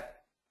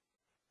that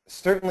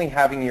certainly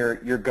having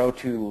your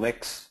go-to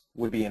licks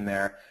would be in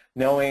there,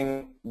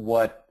 knowing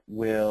what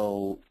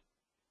will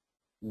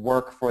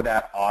work for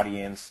that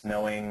audience,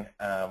 knowing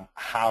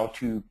how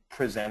to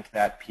present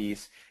that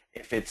piece.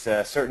 If it's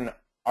a certain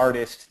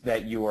artist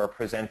that you are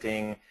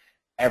presenting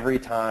every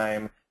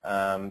time,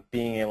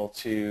 being able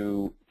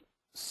to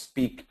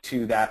speak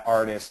to that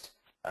artist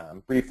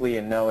briefly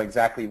and know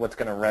exactly what's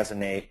going to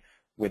resonate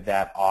with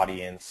that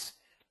audience.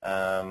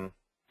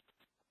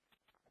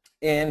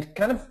 And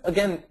kind of,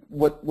 again,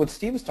 what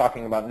Steve was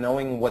talking about,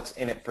 knowing what's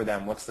in it for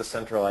them, what's the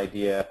central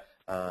idea.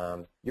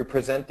 You're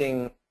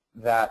presenting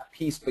that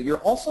piece, but you're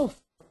also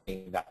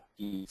framing that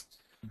piece.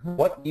 Mm-hmm.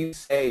 What you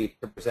say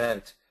to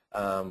present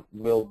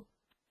will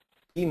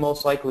be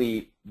most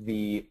likely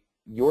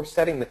you're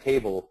setting the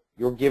table,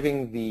 you're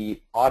giving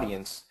the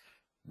audience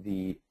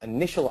the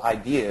initial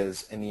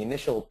ideas and the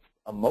initial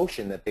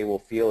emotion that they will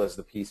feel as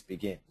the piece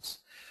begins.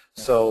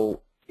 Yeah.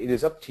 So it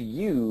is up to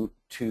you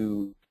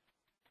to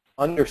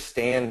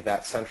understand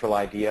that central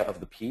idea of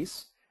the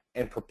piece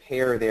and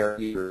prepare their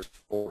ears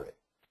for it,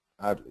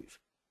 I believe.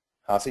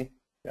 Haase?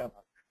 Yeah.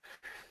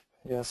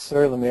 Yes,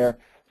 sir, Lemire.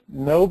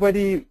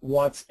 Nobody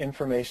wants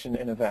information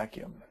in a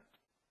vacuum.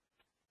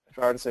 If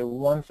I were to say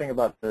one thing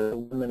about the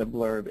 1-minute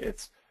blurb,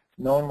 it's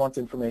no one wants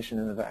information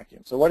in a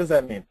vacuum. So what does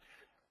that mean?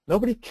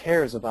 Nobody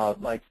cares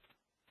about, like,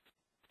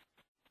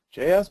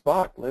 J.S.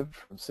 Bach lived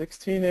from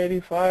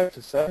 1685 to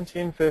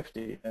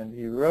 1750, and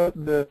he wrote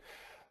the,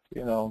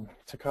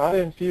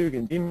 Toccata and Fugue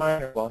in D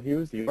minor while he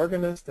was the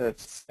organist at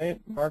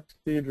St. Mark's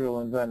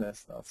Cathedral in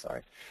Venice. No,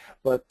 sorry.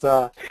 But,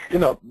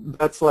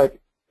 that's like,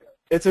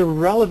 it's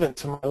irrelevant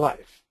to my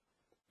life.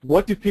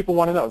 What do people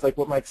want to know? It's like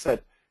what Mike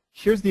said.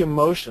 Here's the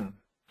emotion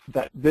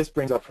that this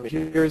brings up for me.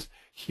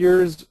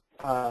 Here's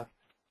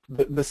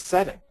the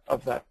setting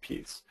of that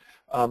piece.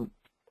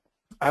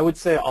 I would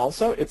say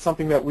also it's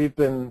something that we've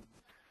been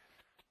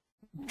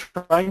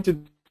trying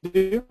to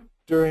do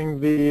during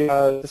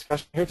the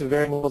discussion here to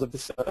varying levels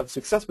of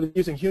success, but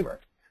using humor.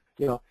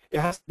 It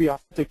has to be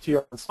authentic to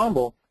your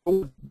ensemble.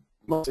 But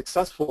most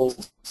successful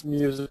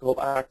musical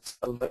acts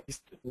of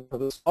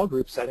the small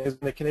group setting is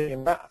in the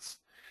Canadian Mass.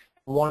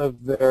 One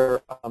of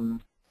their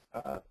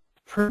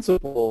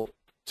principal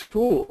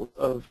tools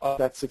of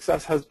that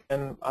success has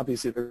been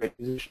obviously their great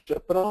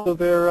musicianship, but also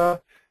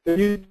their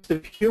use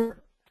of humor.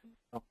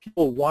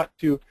 People want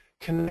to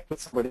connect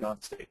with somebody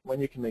on stage. When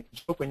you can make a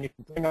joke, when you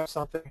can bring up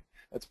something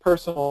that's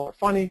personal or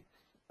funny,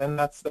 then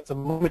that's a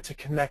moment to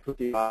connect with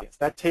the audience.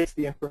 That takes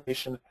the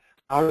information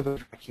out of the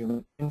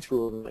vacuum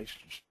into a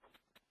relationship.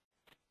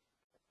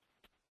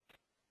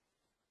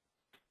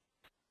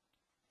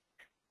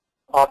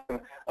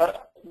 Awesome.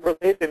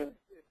 Related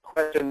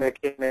question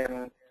that came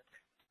in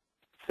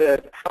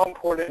said, how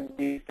important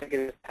do you think it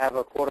is to have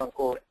a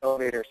quote-unquote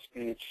elevator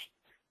speech,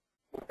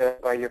 whether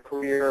by your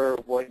career,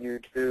 what you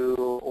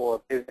do,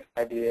 or business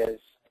ideas?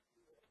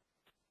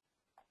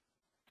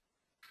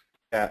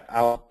 Yeah,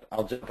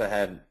 I'll jump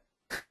ahead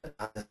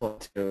on this one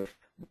too.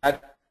 To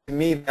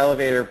me, the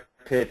elevator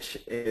pitch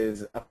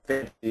is a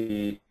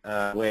fancy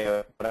way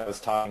of what I was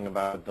talking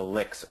about, the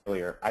licks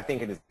earlier. I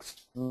think it is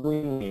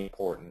extremely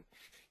important.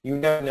 You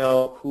never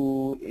know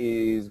who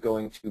is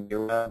going to be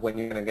around when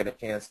you're going to get a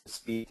chance to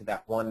speak to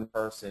that one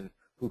person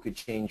who could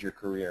change your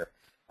career.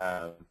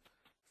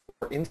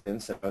 For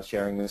instance, and I was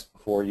sharing this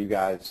before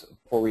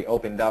we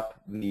opened up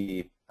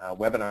the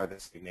webinar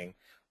this evening,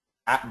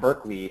 at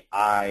Berkeley,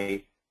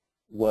 I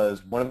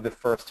was one of the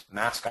first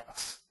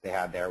mascots they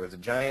had there. It was a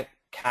giant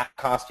cat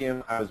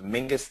costume. I was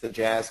Mingus the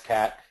jazz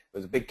cat. It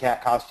was a big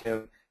cat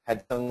costume,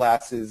 had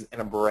sunglasses and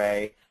a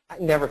beret. I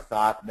never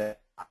thought that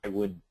I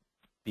would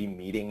be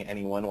meeting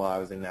anyone while I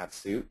was in that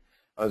suit.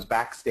 I was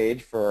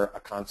backstage for a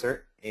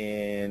concert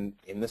in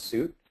the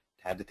suit,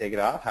 had to take it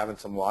off, having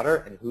some water,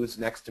 and who's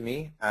next to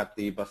me at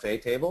the buffet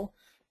table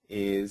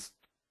is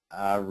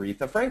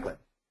Aretha Franklin.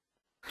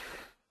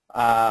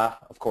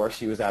 Of course,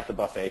 she was at the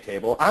buffet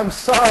table. I'm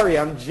sorry,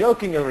 I'm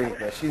joking,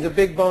 Aretha. She's a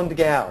big-boned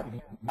gal.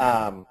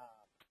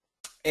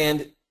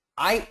 And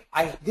I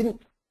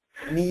didn't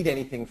need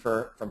anything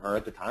from her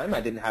at the time.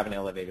 I didn't have an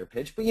elevator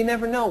pitch, but you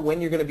never know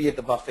when you're going to be at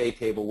the buffet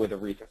table with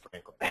Aretha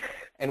Franklin.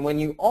 And when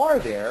you are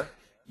there,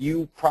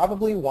 you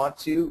probably want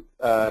to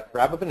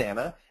grab a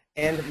banana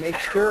and make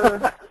sure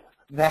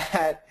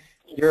that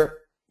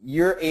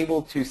you're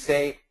able to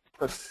say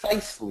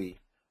precisely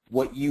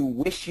what you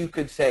wish you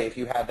could say if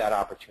you had that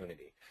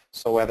opportunity.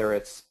 So whether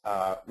it's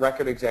a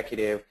record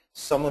executive,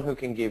 someone who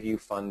can give you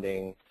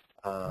funding,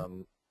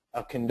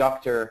 a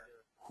conductor,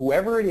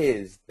 whoever it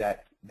is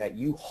that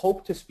you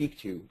hope to speak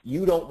to,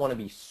 you don't want to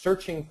be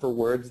searching for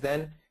words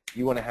then.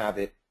 You want to have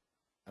it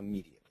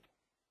immediately.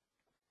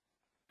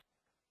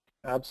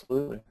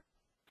 Absolutely.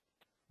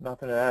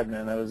 Nothing to add,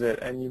 man. That was it.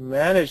 And you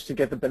managed to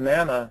get the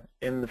banana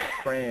in the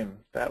frame.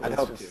 That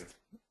was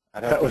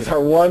that was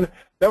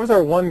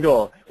our one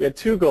goal. We had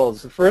two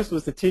goals. The first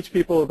was to teach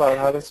people about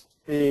how to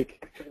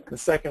speak. The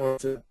second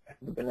was to have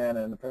the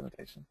banana in the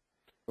presentation.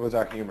 It was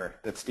our humor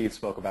that Steve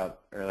spoke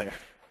about earlier.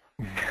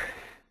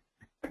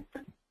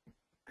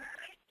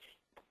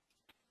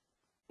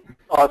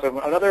 Awesome.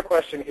 Another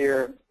question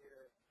here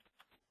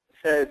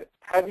says,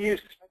 can you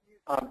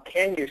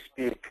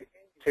speak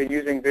to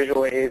using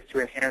visual aids to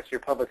enhance your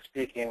public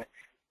speaking?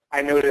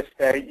 I noticed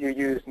that you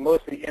used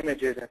mostly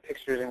images and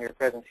pictures in your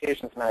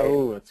presentation tonight.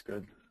 Oh, that's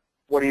good.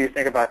 What do you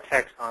think about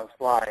text on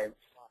slides?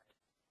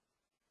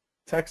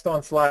 Text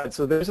on slides.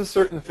 So there's a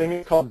certain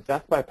thing called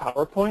death by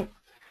PowerPoint,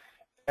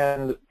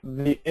 and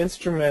the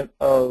instrument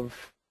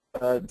of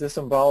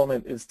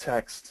disembowelment is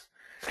text.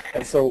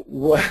 And so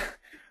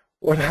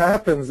what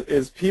happens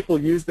is people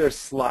use their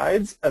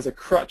slides as a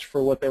crutch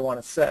for what they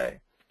want to say.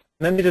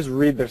 And then they just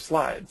read their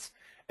slides.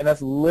 And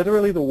that's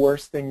literally the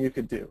worst thing you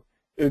could do.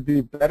 It would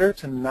be better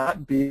to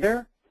not be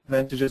there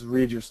than to just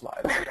read your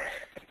slides.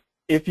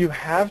 If you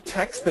have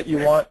text that you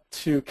want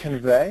to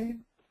convey,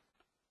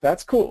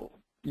 that's cool.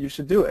 You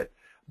should do it.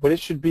 But it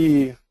should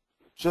be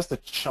just a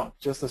chunk,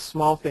 just a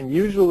small thing.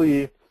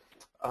 Usually,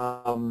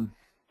 you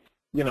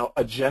know,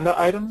 agenda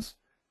items.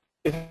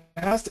 It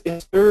has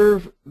to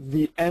serve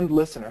the end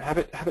listener. Have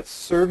it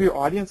serve your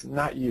audience,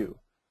 not you.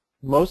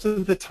 Most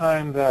of the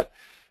time that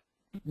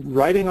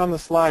writing on the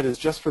slide is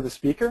just for the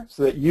speaker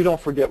so that you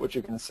don't forget what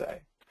you're going to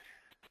say.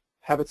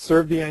 Have it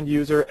serve the end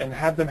user and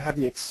have them have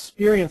the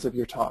experience of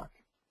your talk.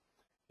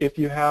 If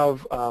you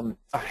have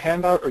a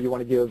handout or you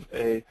want to give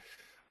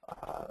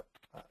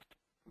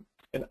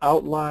an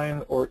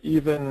outline or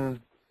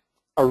even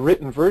a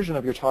written version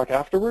of your talk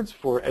afterwards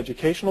for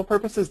educational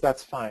purposes,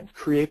 that's fine.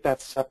 Create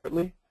that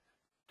separately.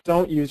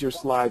 Don't use your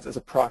slides as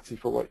a proxy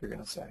for what you're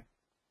going to say.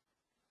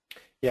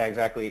 Yeah,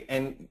 exactly.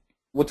 And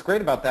what's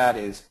great about that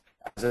is,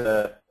 as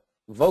a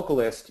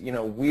vocalist, you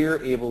know,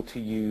 we're able to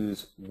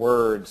use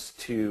words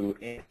to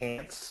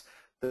enhance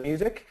the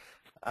music.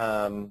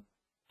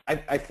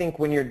 I think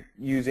when you're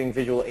using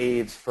visual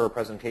aids for a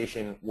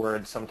presentation,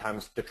 words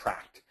sometimes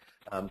detract.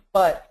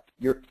 But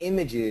your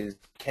images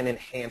can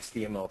enhance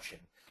the emotion.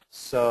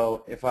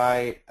 So if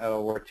I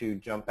were to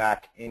jump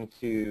back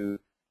into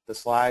the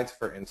slides,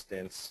 for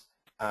instance,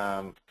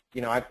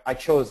 you know, I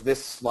chose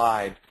this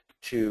slide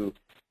to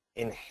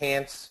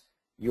enhance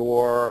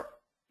your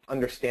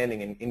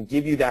understanding and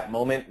give you that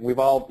moment. We've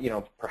all, you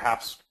know,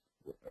 perhaps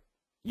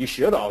you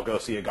should all go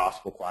see a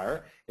gospel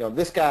choir. You know,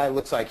 this guy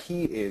looks like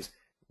he is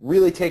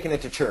really taking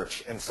it to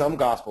church and some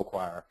gospel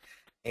choir.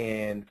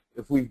 And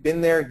if we've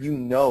been there, you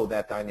know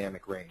that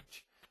dynamic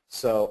range.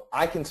 So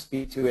I can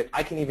speak to it.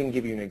 I can even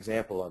give you an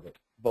example of it.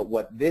 But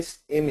what this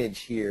image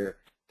here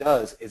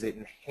does is it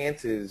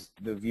enhances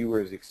the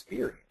viewer's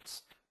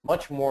experience,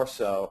 much more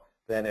so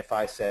than if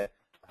I said,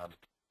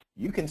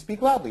 you can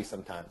speak loudly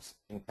sometimes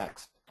in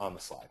text on the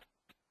slide.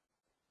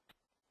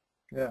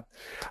 Yeah,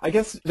 I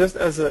guess just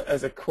as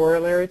a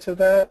corollary to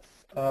that,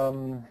 you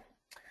know,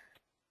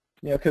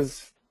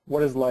 because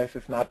what is life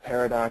if not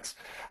paradox?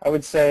 I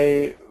would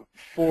say,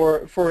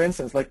 for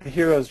instance, like the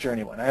hero's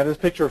journey one. I have this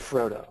picture of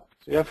Frodo.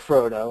 So you have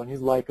Frodo, and he's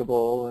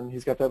likable, and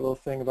he's got that little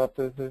thing about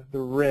the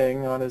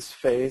ring on his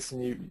face,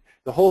 and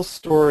the whole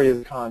story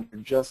is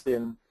conjured just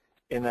in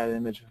that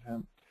image of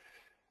him.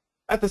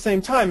 At the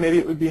same time, maybe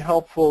it would be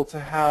helpful to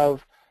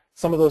have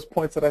some of those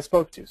points that I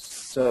spoke to.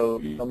 So,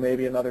 you know,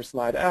 maybe another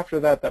slide after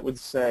that that would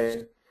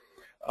say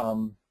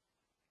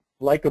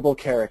likable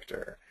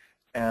character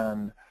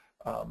and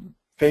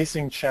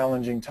facing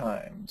challenging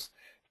times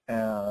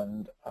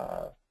and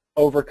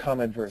overcome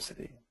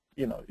adversity.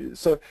 You know,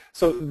 so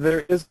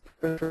there is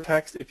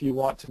text if you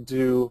want to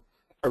do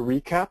a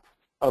recap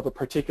of a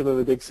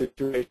particularly big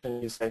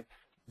situation. You say,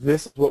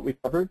 this is what we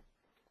covered.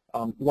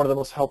 One of the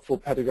most helpful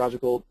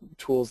pedagogical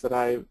tools that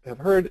I have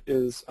heard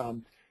is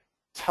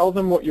tell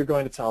them what you're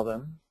going to tell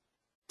them,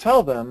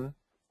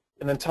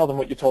 and then tell them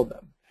what you told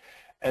them.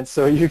 And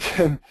so you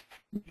can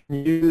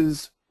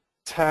use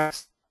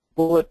text,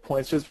 bullet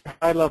points, just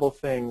high-level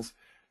things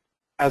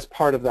as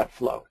part of that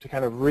flow to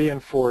kind of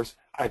reinforce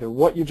either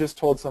what you just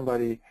told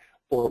somebody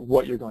or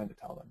what you're going to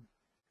tell them.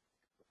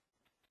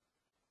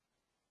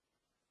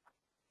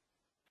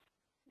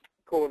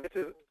 Cool. This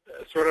is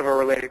sort of a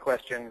related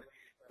question,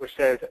 which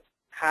says,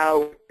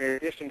 how, in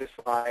addition to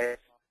slides,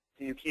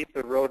 do you keep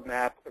the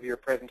roadmap of your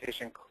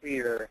presentation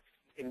clear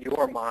in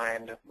your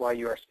mind while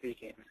you are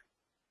speaking?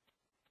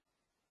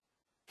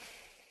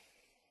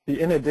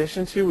 The in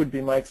addition to would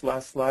be Mike's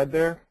last slide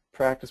there.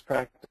 Practice,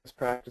 practice,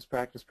 practice,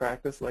 practice,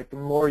 practice. Like the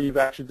more you've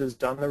actually just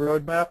done the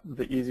roadmap,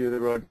 the easier the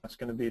roadmap's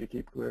going to be to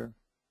keep clear.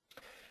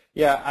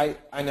 Yeah,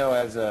 I know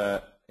as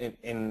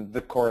in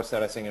the chorus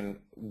that I sing in,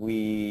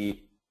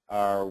 we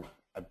are,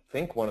 I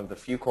think, one of the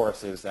few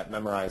choruses that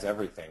memorize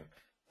everything.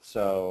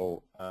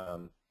 So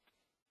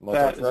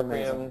Mozart's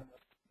Requiem,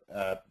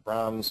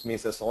 Brahms'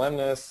 Missa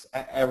Solemnis,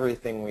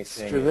 everything we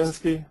sing.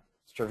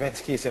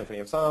 Stravinsky Symphony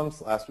of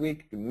Psalms last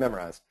week, we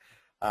memorized.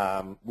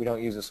 We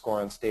don't use a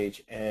score on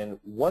stage. And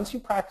once you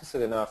practice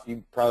it enough,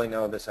 you probably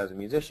know this as a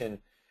musician,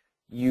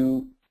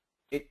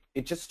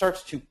 it just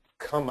starts to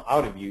come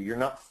out of you. You're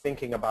not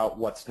thinking about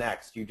what's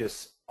next. You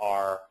just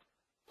are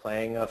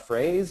playing a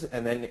phrase,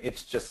 and then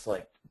it's just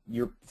like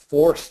you're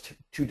forced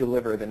to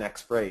deliver the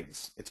next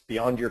phrase. It's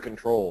beyond your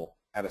control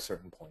at a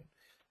certain point.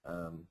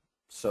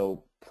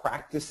 So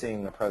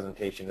practicing a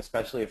presentation,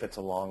 especially if it's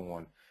a long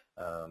one,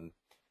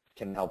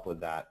 can help with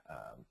that.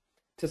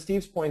 To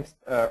Steve's point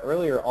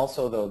earlier,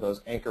 also though,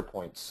 those anchor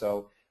points.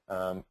 So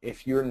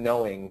if you're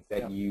knowing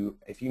that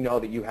if you know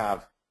that you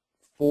have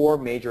 4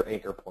 major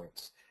anchor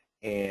points,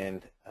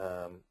 and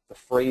the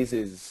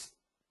phrases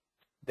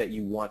that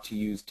you want to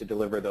use to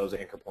deliver those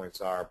anchor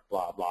points are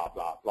blah, blah,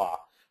 blah, blah.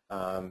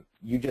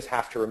 You just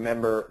have to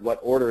remember what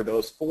order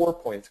those 4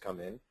 points come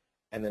in,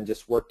 and then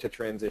just work to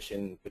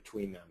transition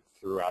between them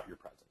throughout your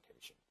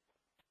presentation.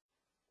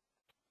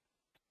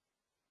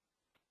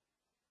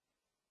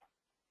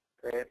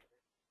 Great.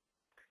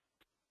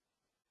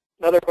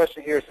 Another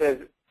question here says,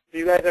 do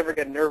you guys ever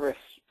get nervous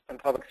when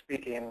public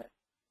speaking,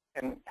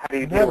 and how do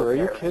you deal with it? Are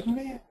you kidding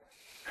me?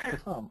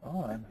 Come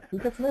on. Who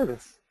gets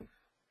nervous?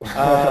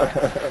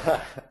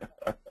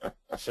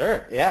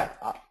 Sure, yeah,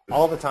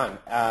 all the time.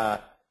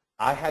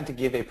 I had to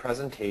give a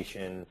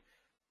presentation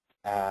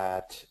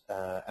at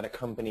a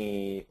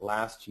company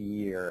last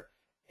year,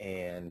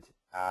 and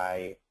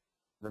I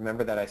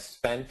remember that I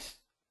spent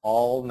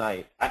all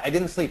night. I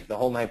didn't sleep the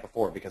whole night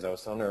before because I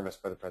was so nervous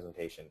for the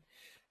presentation.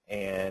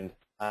 And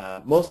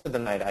most of the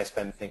night I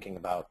spent thinking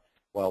about,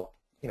 well,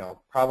 you know,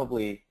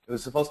 probably it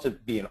was supposed to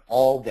be an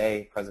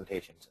all-day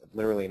presentation, so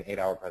literally an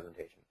 8-hour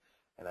presentation.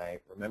 And I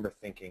remember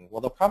thinking,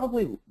 well, they'll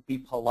probably be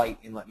polite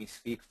and let me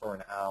speak for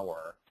an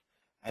hour,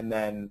 and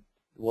then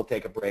we'll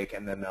take a break,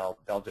 and then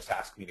they'll just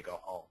ask me to go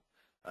home.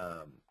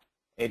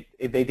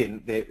 They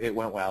didn't. It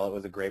went well. It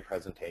was a great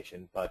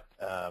presentation. But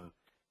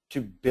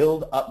to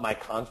build up my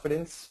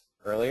confidence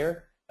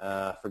earlier,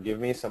 forgive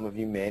me, some of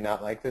you may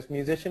not like this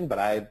musician, but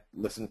I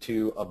listened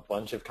to a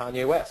bunch of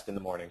Kanye West in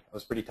the morning. I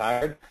was pretty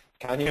tired.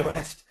 Kanye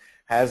West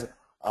has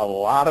a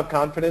lot of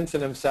confidence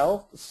in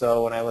himself,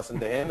 so when I listened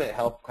to him, it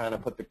helped kind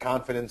of put the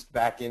confidence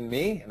back in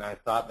me, and I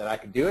thought that I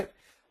could do it.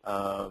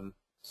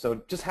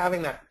 So just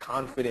having that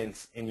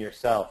confidence in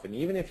yourself, and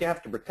even if you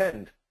have to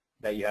pretend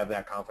that you have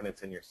that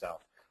confidence in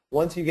yourself,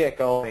 once you get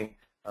going,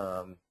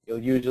 you'll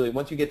usually,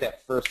 once you get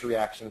that first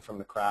reaction from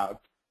the crowd,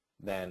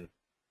 then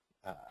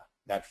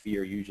that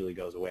fear usually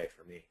goes away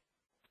for me.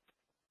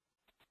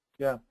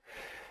 Yeah,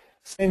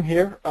 same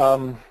here.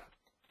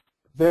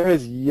 There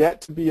has yet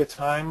to be a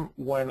time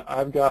when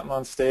I've gotten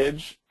on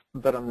stage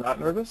that I'm not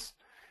nervous,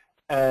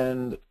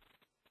 and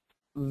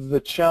the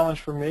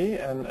challenge for me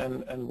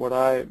and what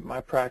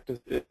my practice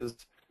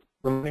is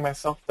reminding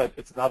myself that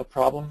it's not a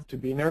problem to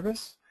be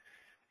nervous.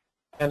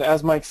 And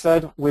as Mike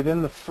said,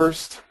 within the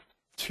first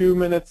 2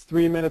 minutes,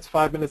 3 minutes,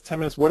 5 minutes, 10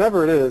 minutes,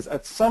 whatever it is,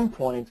 at some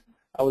point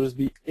I will just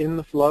be in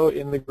the flow,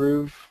 in the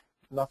groove,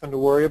 nothing to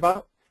worry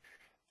about.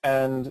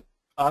 And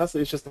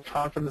honestly, it's just the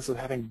confidence of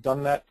having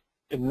done that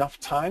enough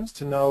times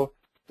to know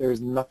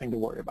there's nothing to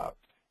worry about.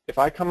 If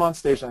I come on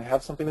stage and I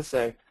have something to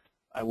say,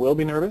 I will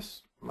be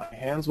nervous. My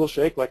hands will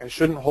shake. Like, I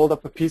shouldn't hold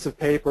up a piece of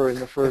paper in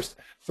the first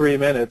 3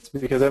 minutes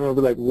because everyone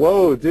will be like,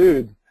 whoa,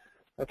 dude,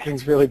 that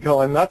thing's really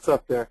going nuts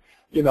up there.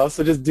 You know,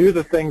 so just do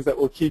the things that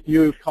will keep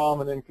you calm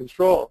and in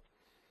control.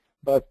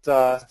 But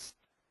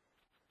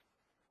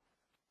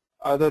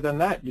other than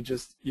that, you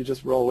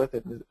just roll with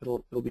it, and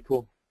it'll be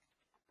cool.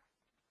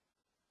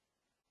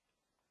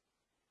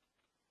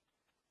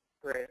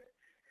 Great.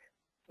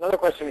 Another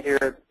question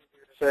here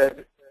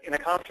said, in a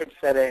concert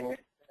setting,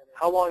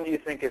 how long do you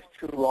think is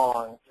too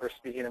long for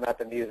speaking about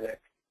the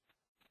music?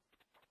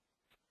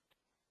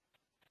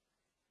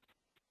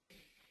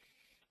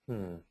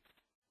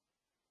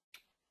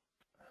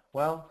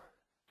 Well,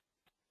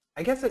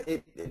 I guess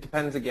it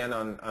depends again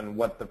on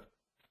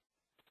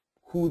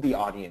who the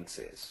audience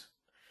is.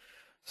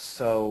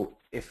 So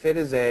if it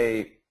is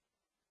a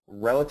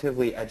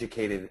relatively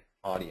educated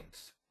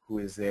audience who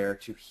is there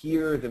to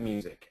hear the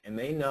music, and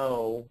they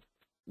know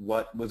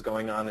what was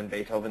going on in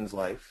Beethoven's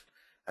life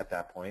at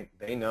that point,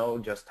 they know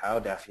just how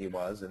deaf he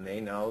was, and they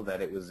know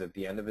that it was at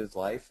the end of his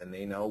life, and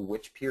they know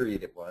which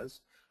period it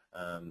was,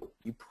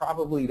 you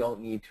probably don't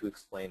need to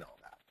explain all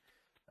that.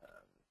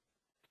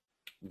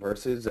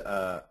 Versus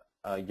a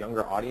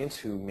younger audience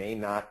who may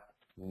not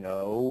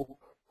know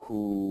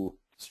who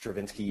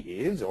Stravinsky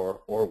is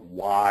or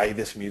why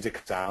this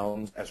music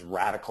sounds as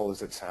radical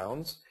as it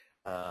sounds.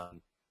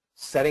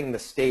 Setting the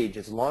stage,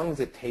 as long as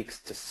it takes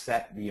to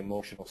set the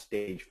emotional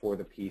stage for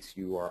the piece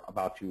you are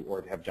about to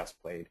or have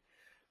just played,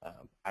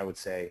 I would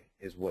say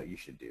is what you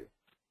should do.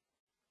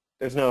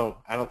 I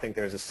don't think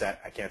there's a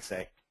set. I can't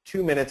say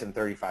 2 minutes and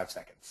 35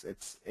 seconds.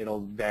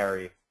 It'll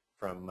vary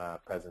from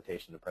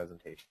presentation to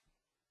presentation.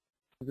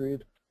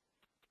 Agreed.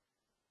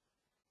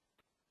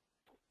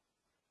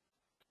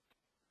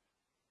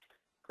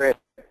 Great.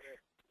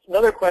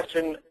 Another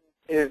question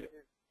is,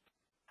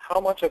 how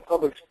much of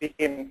public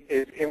speaking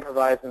is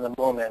improvised in the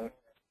moment,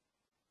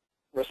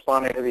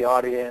 responding to the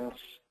audience,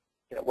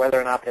 whether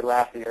or not they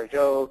laugh at your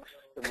jokes,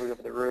 the mood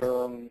of the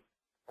room,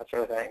 that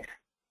sort of thing?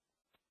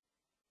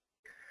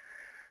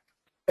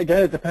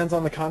 Again, it depends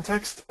on the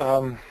context.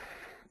 When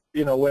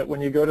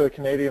you go to a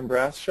Canadian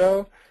brass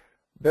show,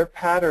 their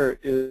patter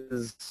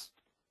is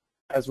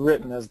as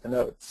written as the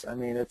notes. I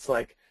mean, it's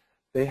like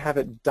they have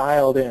it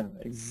dialed in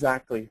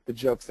exactly the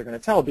jokes they're going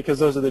to tell, because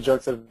those are the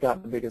jokes that have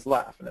gotten the biggest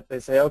laugh. And if they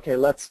say, okay,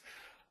 let's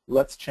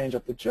change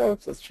up the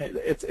jokes,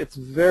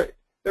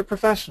 they're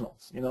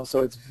professionals, so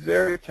it's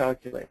very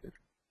calculated.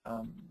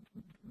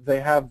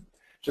 They have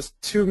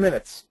just 2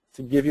 minutes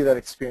to give you that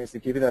experience, to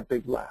give you that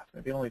big laugh,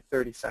 maybe only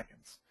 30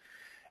 seconds.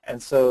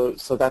 And so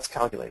that's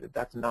calculated.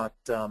 That's not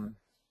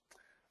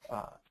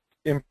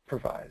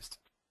improvised.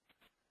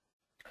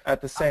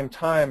 At the same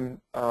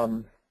time,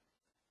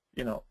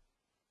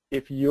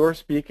 if you're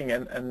speaking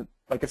and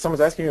like if someone's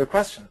asking you a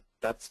question,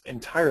 that's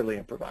entirely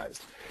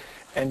improvised.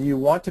 And you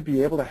want to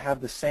be able to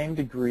have the same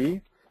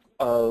degree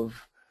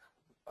of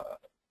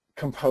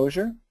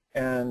composure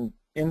and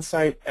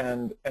insight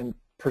and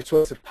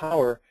persuasive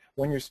power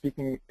when you're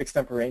speaking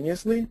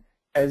extemporaneously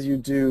as you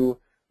do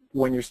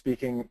when you're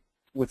speaking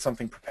with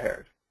something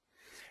prepared.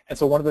 And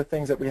so one of the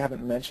things that we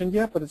haven't mentioned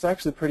yet, but it's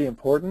actually pretty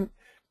important,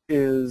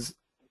 is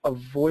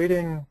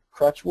avoiding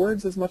crutch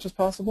words as much as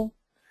possible.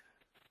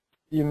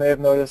 You may have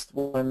noticed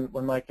when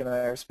Mike and I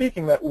are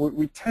speaking that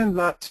we tend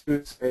not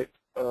to say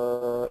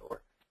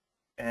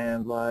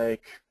and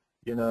like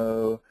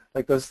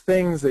those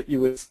things that you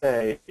would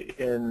say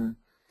in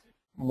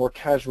more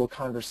casual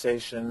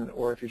conversation,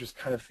 or if you're just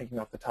kind of thinking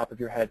off the top of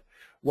your head.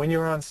 When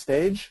you're on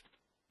stage,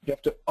 you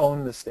have to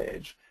own the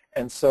stage.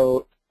 And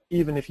so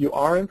even if you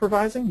are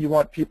improvising, you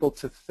want people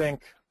to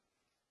think,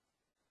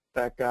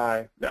 that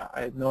guy,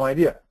 I had no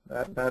idea.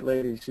 That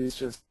lady, she's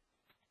just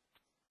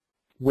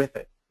with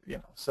it,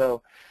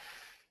 So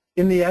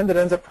in the end, it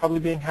ends up probably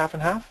being half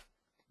and half.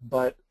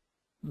 But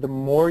the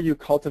more you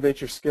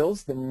cultivate your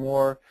skills, the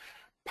more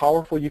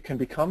powerful you can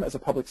become as a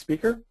public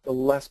speaker, the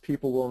less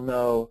people will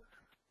know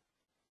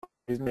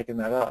he's making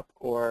that up,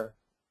 or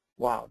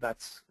wow, the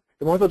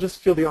more they'll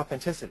just feel the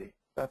authenticity.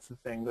 That's the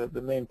thing.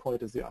 The main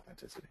point is the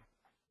authenticity.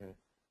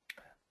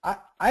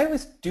 I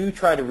always do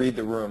try to read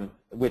the room,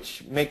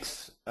 which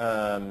makes,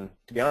 to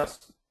be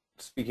honest,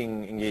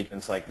 speaking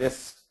engagements like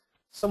this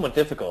somewhat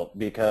difficult,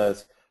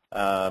 because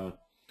I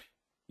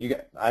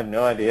have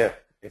no idea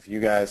if you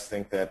guys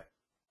think that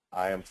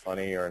I am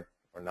funny or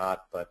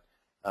not, but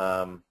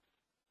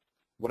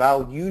what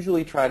I'll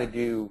usually try to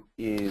do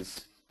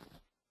is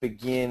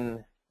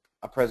begin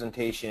a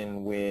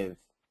presentation with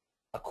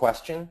a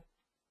question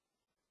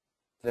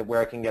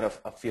where I can get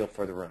a feel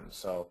for the room.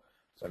 So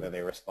whether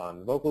they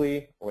respond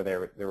vocally or they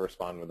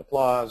respond with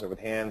applause or with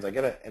hands, I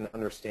get an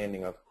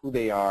understanding of who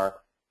they are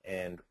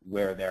and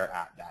where they're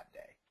at that day.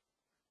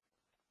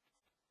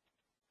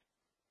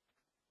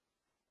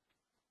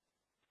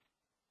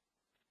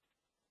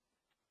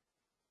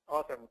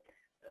 Awesome.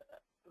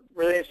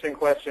 Really interesting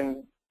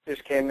question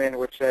just came in,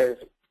 which says,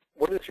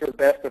 what is your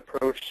best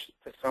approach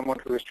to someone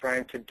who is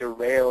trying to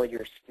derail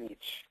your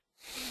speech?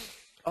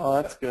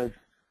 Oh, that's good.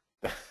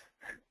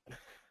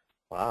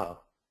 Wow.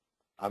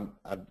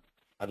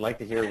 I'd like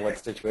to hear what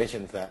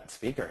situations that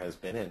speaker has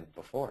been in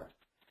before.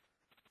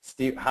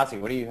 Haase,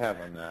 what do you have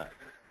on that?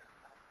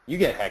 You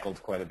get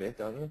heckled quite a bit,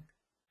 don't you?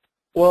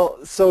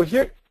 Well, so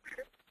here,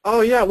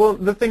 oh yeah, well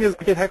the thing is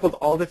I get heckled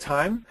all the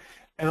time,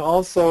 and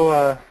also,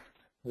 I'm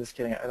just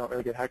kidding, I don't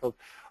really get heckled.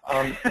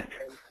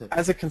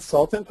 As a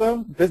consultant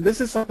though, this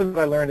is something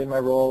that I learned in my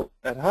role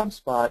at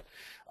HubSpot.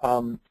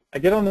 I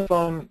get on the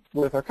phone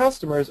with our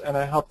customers and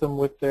I help them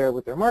with their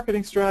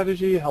marketing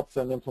strategy, help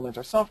them implement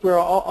our software,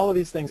 all of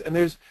these things.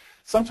 And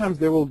sometimes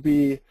there will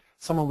be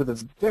someone with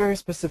a very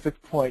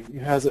specific point who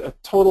has a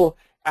total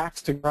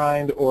axe to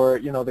grind, or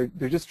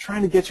they're just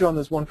trying to get you on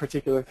this one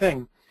particular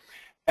thing,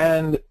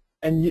 and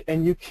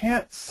you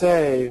can't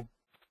say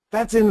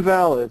that's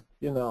invalid.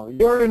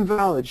 You're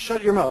invalid.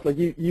 Shut your mouth. Like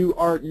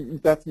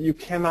you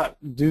cannot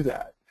do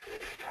that.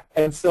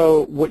 And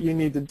so what you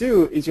need to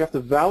do is you have to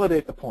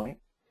validate the point.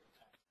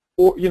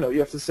 Or, you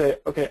have to say,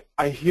 okay,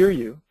 I hear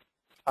you.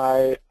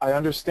 I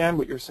understand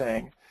what you're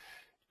saying.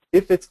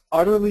 If it's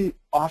utterly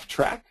off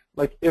track,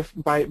 like if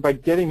by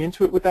getting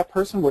into it with that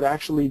person would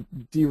actually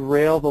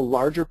derail the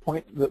larger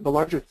point, the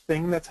larger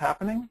thing that's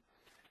happening,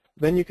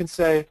 then you can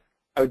say,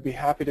 I would be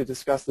happy to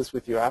discuss this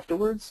with you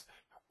afterwards.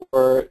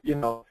 Or,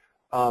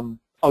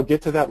 I'll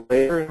get to that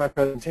later in my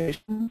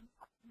presentation.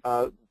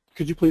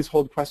 Could you please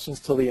hold questions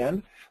till the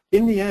end?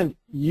 In the end,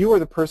 you are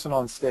the person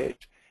on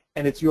stage.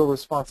 And it's your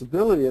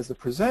responsibility as the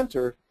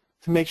presenter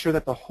to make sure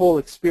that the whole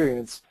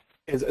experience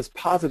is as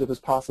positive as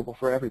possible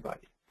for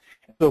everybody.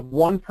 So if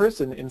one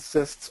person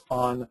insists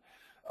on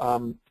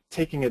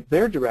taking it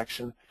their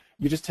direction,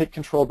 you just take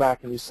control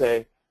back and you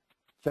say,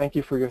 thank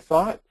you for your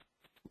thought.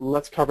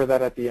 Let's cover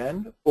that at the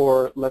end,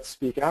 or let's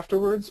speak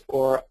afterwards,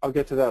 or I'll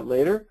get to that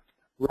later.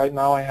 Right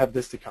now I have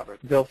this to cover.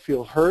 They'll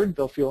feel heard,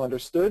 they'll feel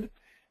understood,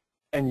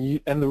 and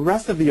the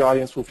rest of the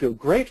audience will feel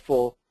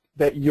grateful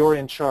that you're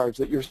in charge,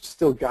 that you're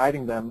still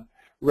guiding them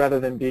rather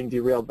than being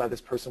derailed by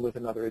this person with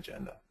another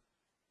agenda.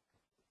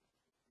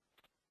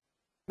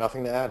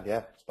 Nothing to add.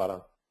 Yeah, spot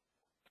on.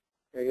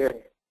 Very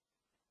good.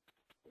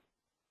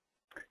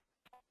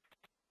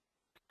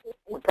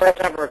 We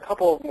perhaps have a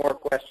couple of more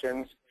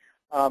questions.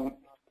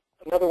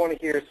 Another one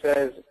here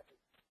says,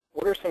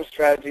 what are some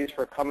strategies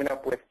for coming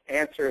up with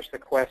answers to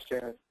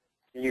questions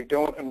that you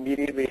don't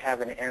immediately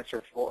have an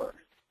answer for?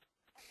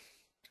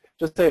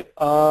 Just say,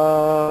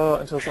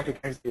 until something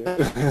comes to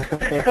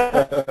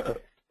you.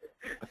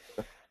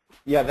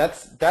 Yeah,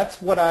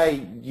 that's what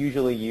I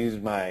usually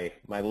use my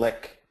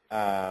lick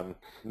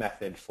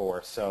method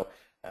for. So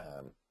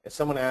if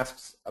someone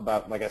asks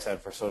about, like I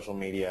said, for social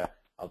media,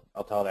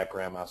 I'll tell that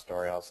grandma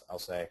story. I'll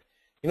say,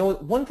 you know,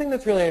 one thing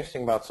that's really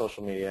interesting about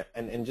social media,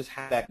 and just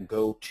have that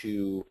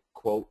go-to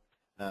quote,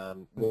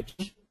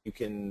 which you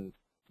can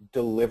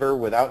deliver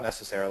without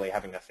necessarily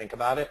having to think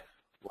about it,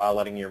 while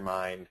letting your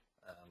mind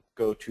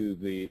go to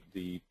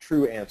the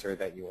true answer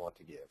that you want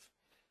to give.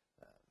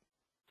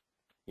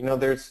 You know,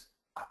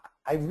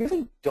 I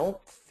really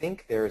don't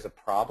think there is a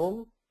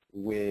problem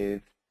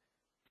with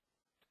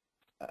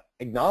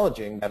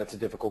acknowledging that it's a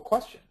difficult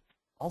question.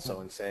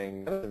 Also, in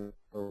saying that's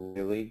a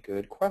really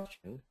good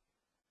question,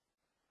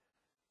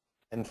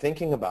 and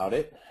thinking about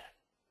it,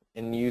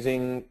 and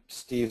using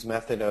Steve's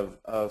method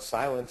of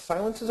silence.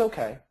 Silence is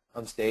okay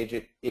on stage.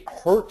 It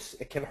hurts.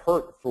 It can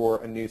hurt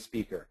for a new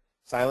speaker.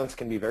 Silence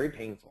can be very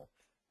painful,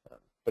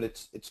 but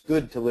it's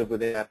good to live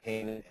within that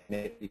pain and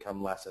it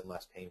become less and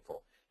less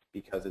painful,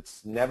 because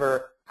it's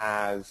never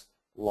as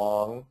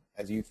long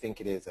as you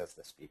think it is as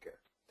the speaker.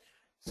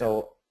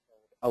 So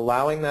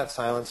allowing that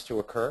silence to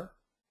occur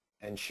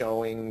and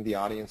showing the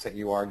audience that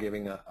you are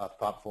giving a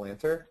thoughtful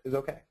answer is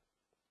okay.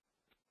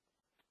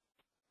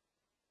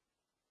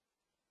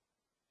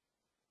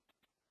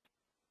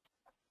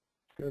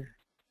 Good.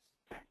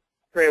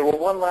 Great. Well,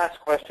 one last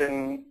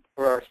question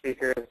for our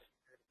speakers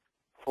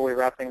before we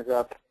wrap things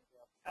up.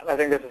 I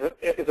think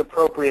this is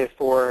appropriate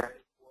for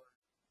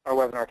our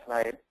webinar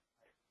tonight.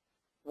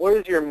 What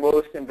is your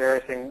most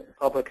embarrassing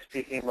public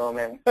speaking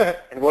moment,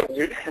 and what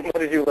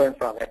did you learn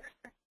from it?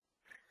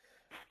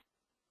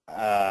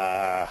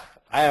 I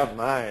have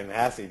mine.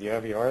 Haase, do you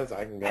have yours?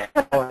 I can go.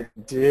 Oh,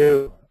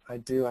 I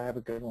do. I have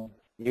a good one.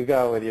 You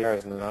go with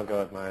yours, and then I'll go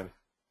with mine.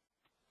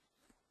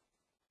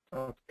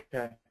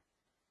 Okay.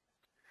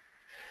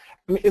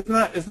 I mean, it's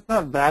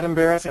not that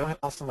embarrassing. I had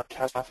also a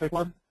catastrophic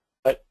one,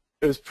 but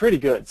it was pretty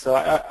good. So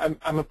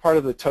I'm a part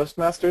of the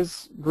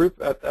Toastmasters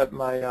group at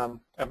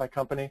my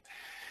company,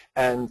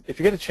 and if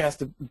you get a chance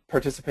to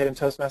participate in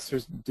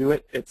Toastmasters, do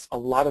it. It's a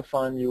lot of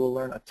fun. You will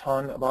learn a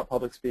ton about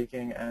public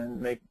speaking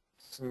and make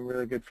some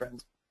really good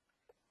friends.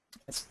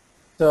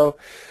 So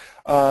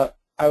I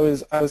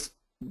was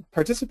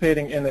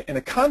participating in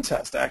a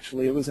contest,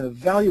 actually. It was an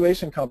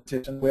evaluation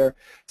competition where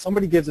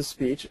somebody gives a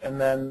speech, and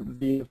then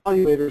the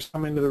evaluators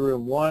come into the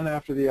room one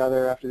after the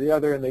other,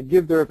 and they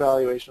give their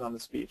evaluation on the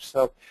speech.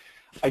 So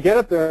I get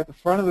up there at the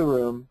front of the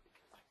room,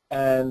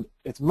 and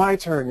it's my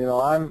turn. You know,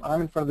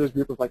 I'm in front of this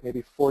group of like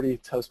maybe 40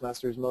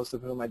 Toastmasters, most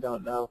of whom I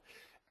don't know,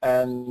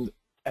 and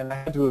I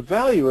had to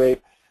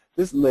evaluate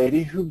this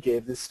lady who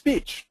gave this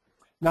speech.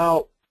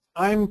 Now,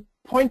 I'm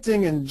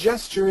pointing and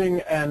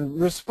gesturing and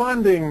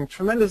responding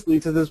tremendously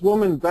to this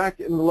woman back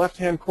in the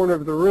left-hand corner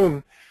of the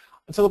room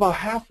until about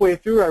halfway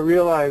through I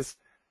realized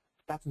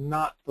that's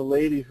not the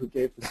lady who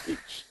gave the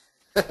speech.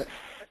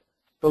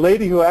 The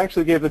lady who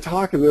actually gave the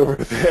talk is over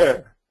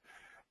there.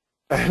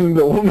 And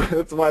the woman,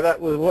 that's why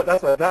that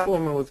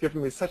woman was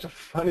giving me such a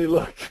funny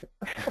look.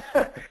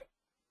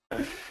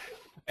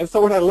 And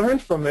so what I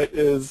learned from it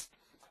is,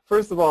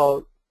 first of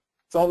all,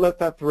 don't let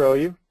that throw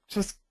you.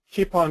 Just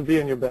keep on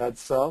being your bad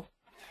self.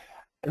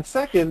 And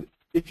second,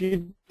 if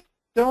you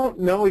don't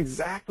know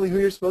exactly who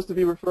you're supposed to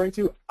be referring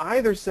to,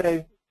 either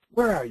say,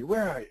 where are you,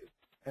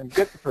 and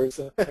get the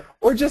person,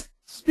 or just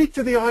speak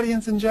to the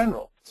audience in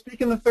general.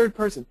 Speak in the third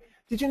person.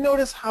 Did you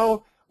notice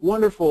how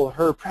wonderful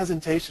her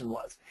presentation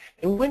was?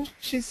 And when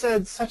she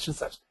said such and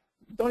such,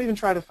 don't even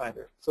try to find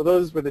her. So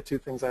those were the two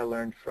things I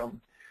learned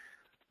from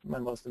my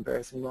most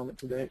embarrassing moment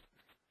to date.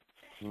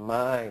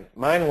 Mine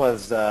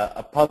was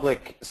a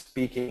public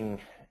speaking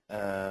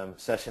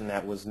session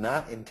that was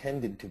not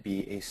intended to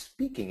be a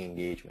speaking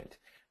engagement.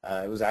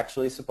 It was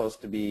actually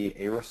supposed to be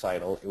a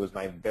recital. It was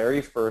my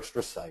very first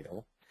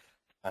recital.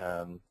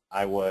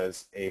 I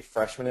was a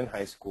freshman in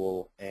high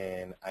school,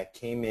 and I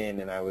came in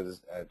and I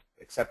was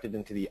accepted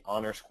into the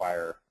honors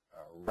choir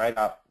right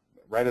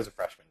as a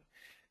freshman.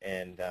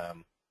 And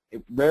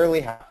it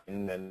rarely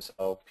happened, and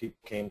so people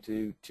came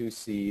to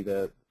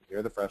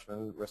hear the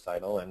freshman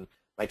recital, and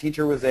my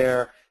teacher was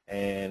there,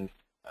 and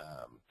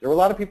there were a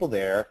lot of people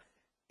there.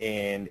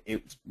 And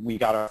we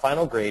got our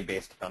final grade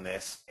based on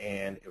this,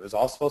 and it was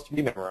all supposed to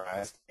be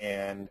memorized,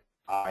 and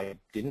I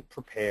didn't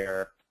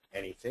prepare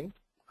anything.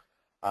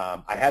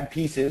 I had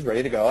pieces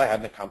ready to go. I had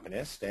an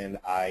accompanist, and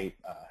I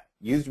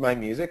used my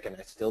music, and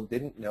I still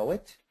didn't know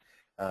it.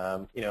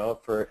 You know,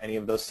 for any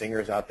of those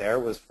singers out there,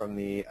 it was from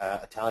the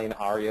Italian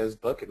Arias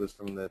book. It was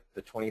from the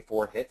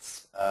 24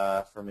 hits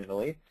from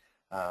Italy.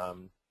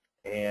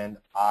 And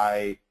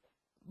I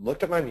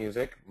looked at my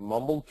music,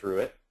 mumbled through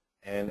it,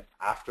 and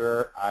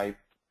after I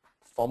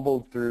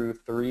fumbled through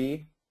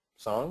 3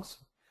 songs,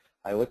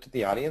 I looked at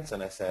the audience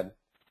and I said,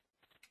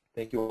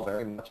 "Thank you all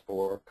very much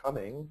for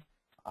coming.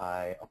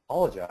 I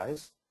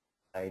apologize.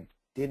 I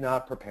did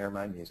not prepare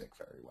my music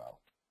very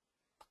well."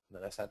 And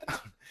then I sat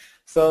down.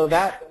 So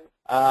that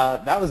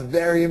was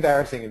very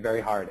embarrassing and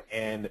very hard,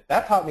 and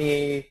that taught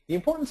me the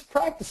importance of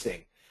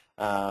practicing,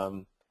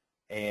 and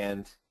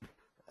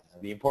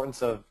the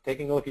importance of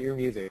taking a look at your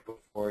music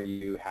before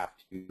you have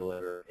to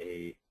deliver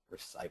a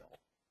recital.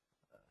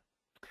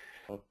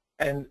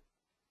 And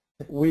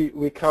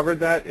we covered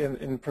that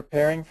in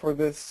preparing for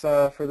this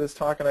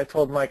talk, and I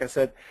told Mike, I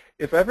said,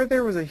 if ever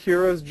there was a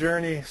hero's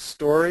journey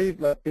story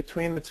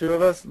between the two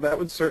of us, that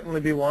would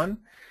certainly be one.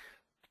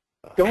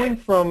 Going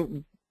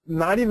from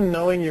not even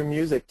knowing your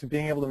music to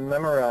being able to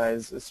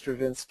memorize a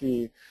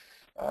Stravinsky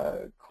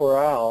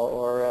chorale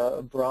or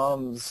a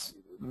Brahms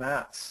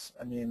mass,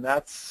 I mean,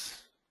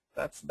 that's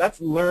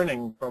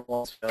learning from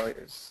one's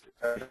failures.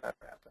 If that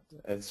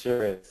happens. It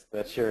sure is.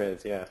 That sure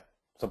is, yeah.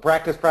 So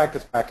practice,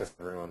 practice, practice,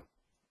 everyone.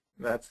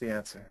 That's the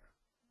answer.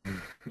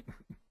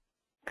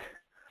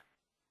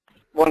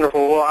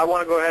 Wonderful. Well, I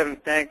want to go ahead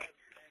and thank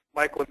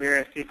Mike Lemire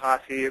and Steve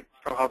Haase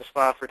from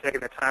HubSpot for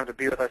taking the time to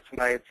be with us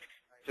tonight.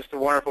 Just a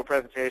wonderful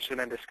presentation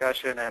and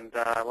discussion, and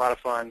a lot of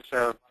fun.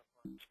 So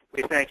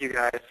we thank you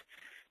guys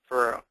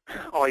for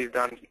all you've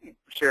done,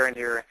 sharing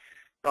your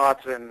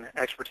thoughts and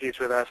expertise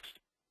with us.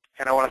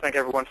 And I want to thank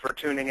everyone for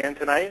tuning in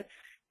tonight.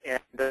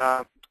 And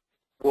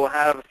we'll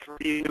have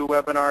 3 new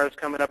webinars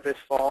coming up this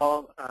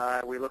fall.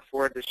 We look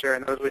forward to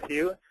sharing those with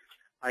you.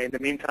 In the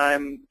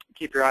meantime,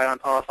 keep your eye on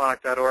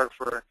polyphonic.org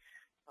for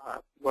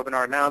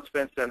webinar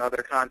announcements and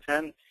other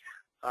content.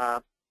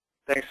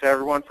 Thanks to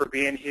everyone for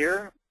being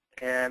here.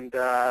 And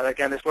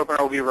again, this webinar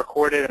will be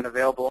recorded and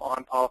available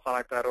on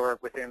polyphonic.org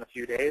within a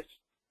few days.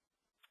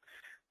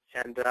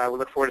 And we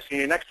look forward to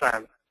seeing you next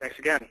time. Thanks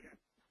again.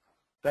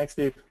 Thanks,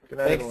 Steve. Good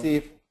night, Thanks,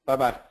 everyone. Steve.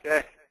 Bye-bye.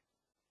 Okay.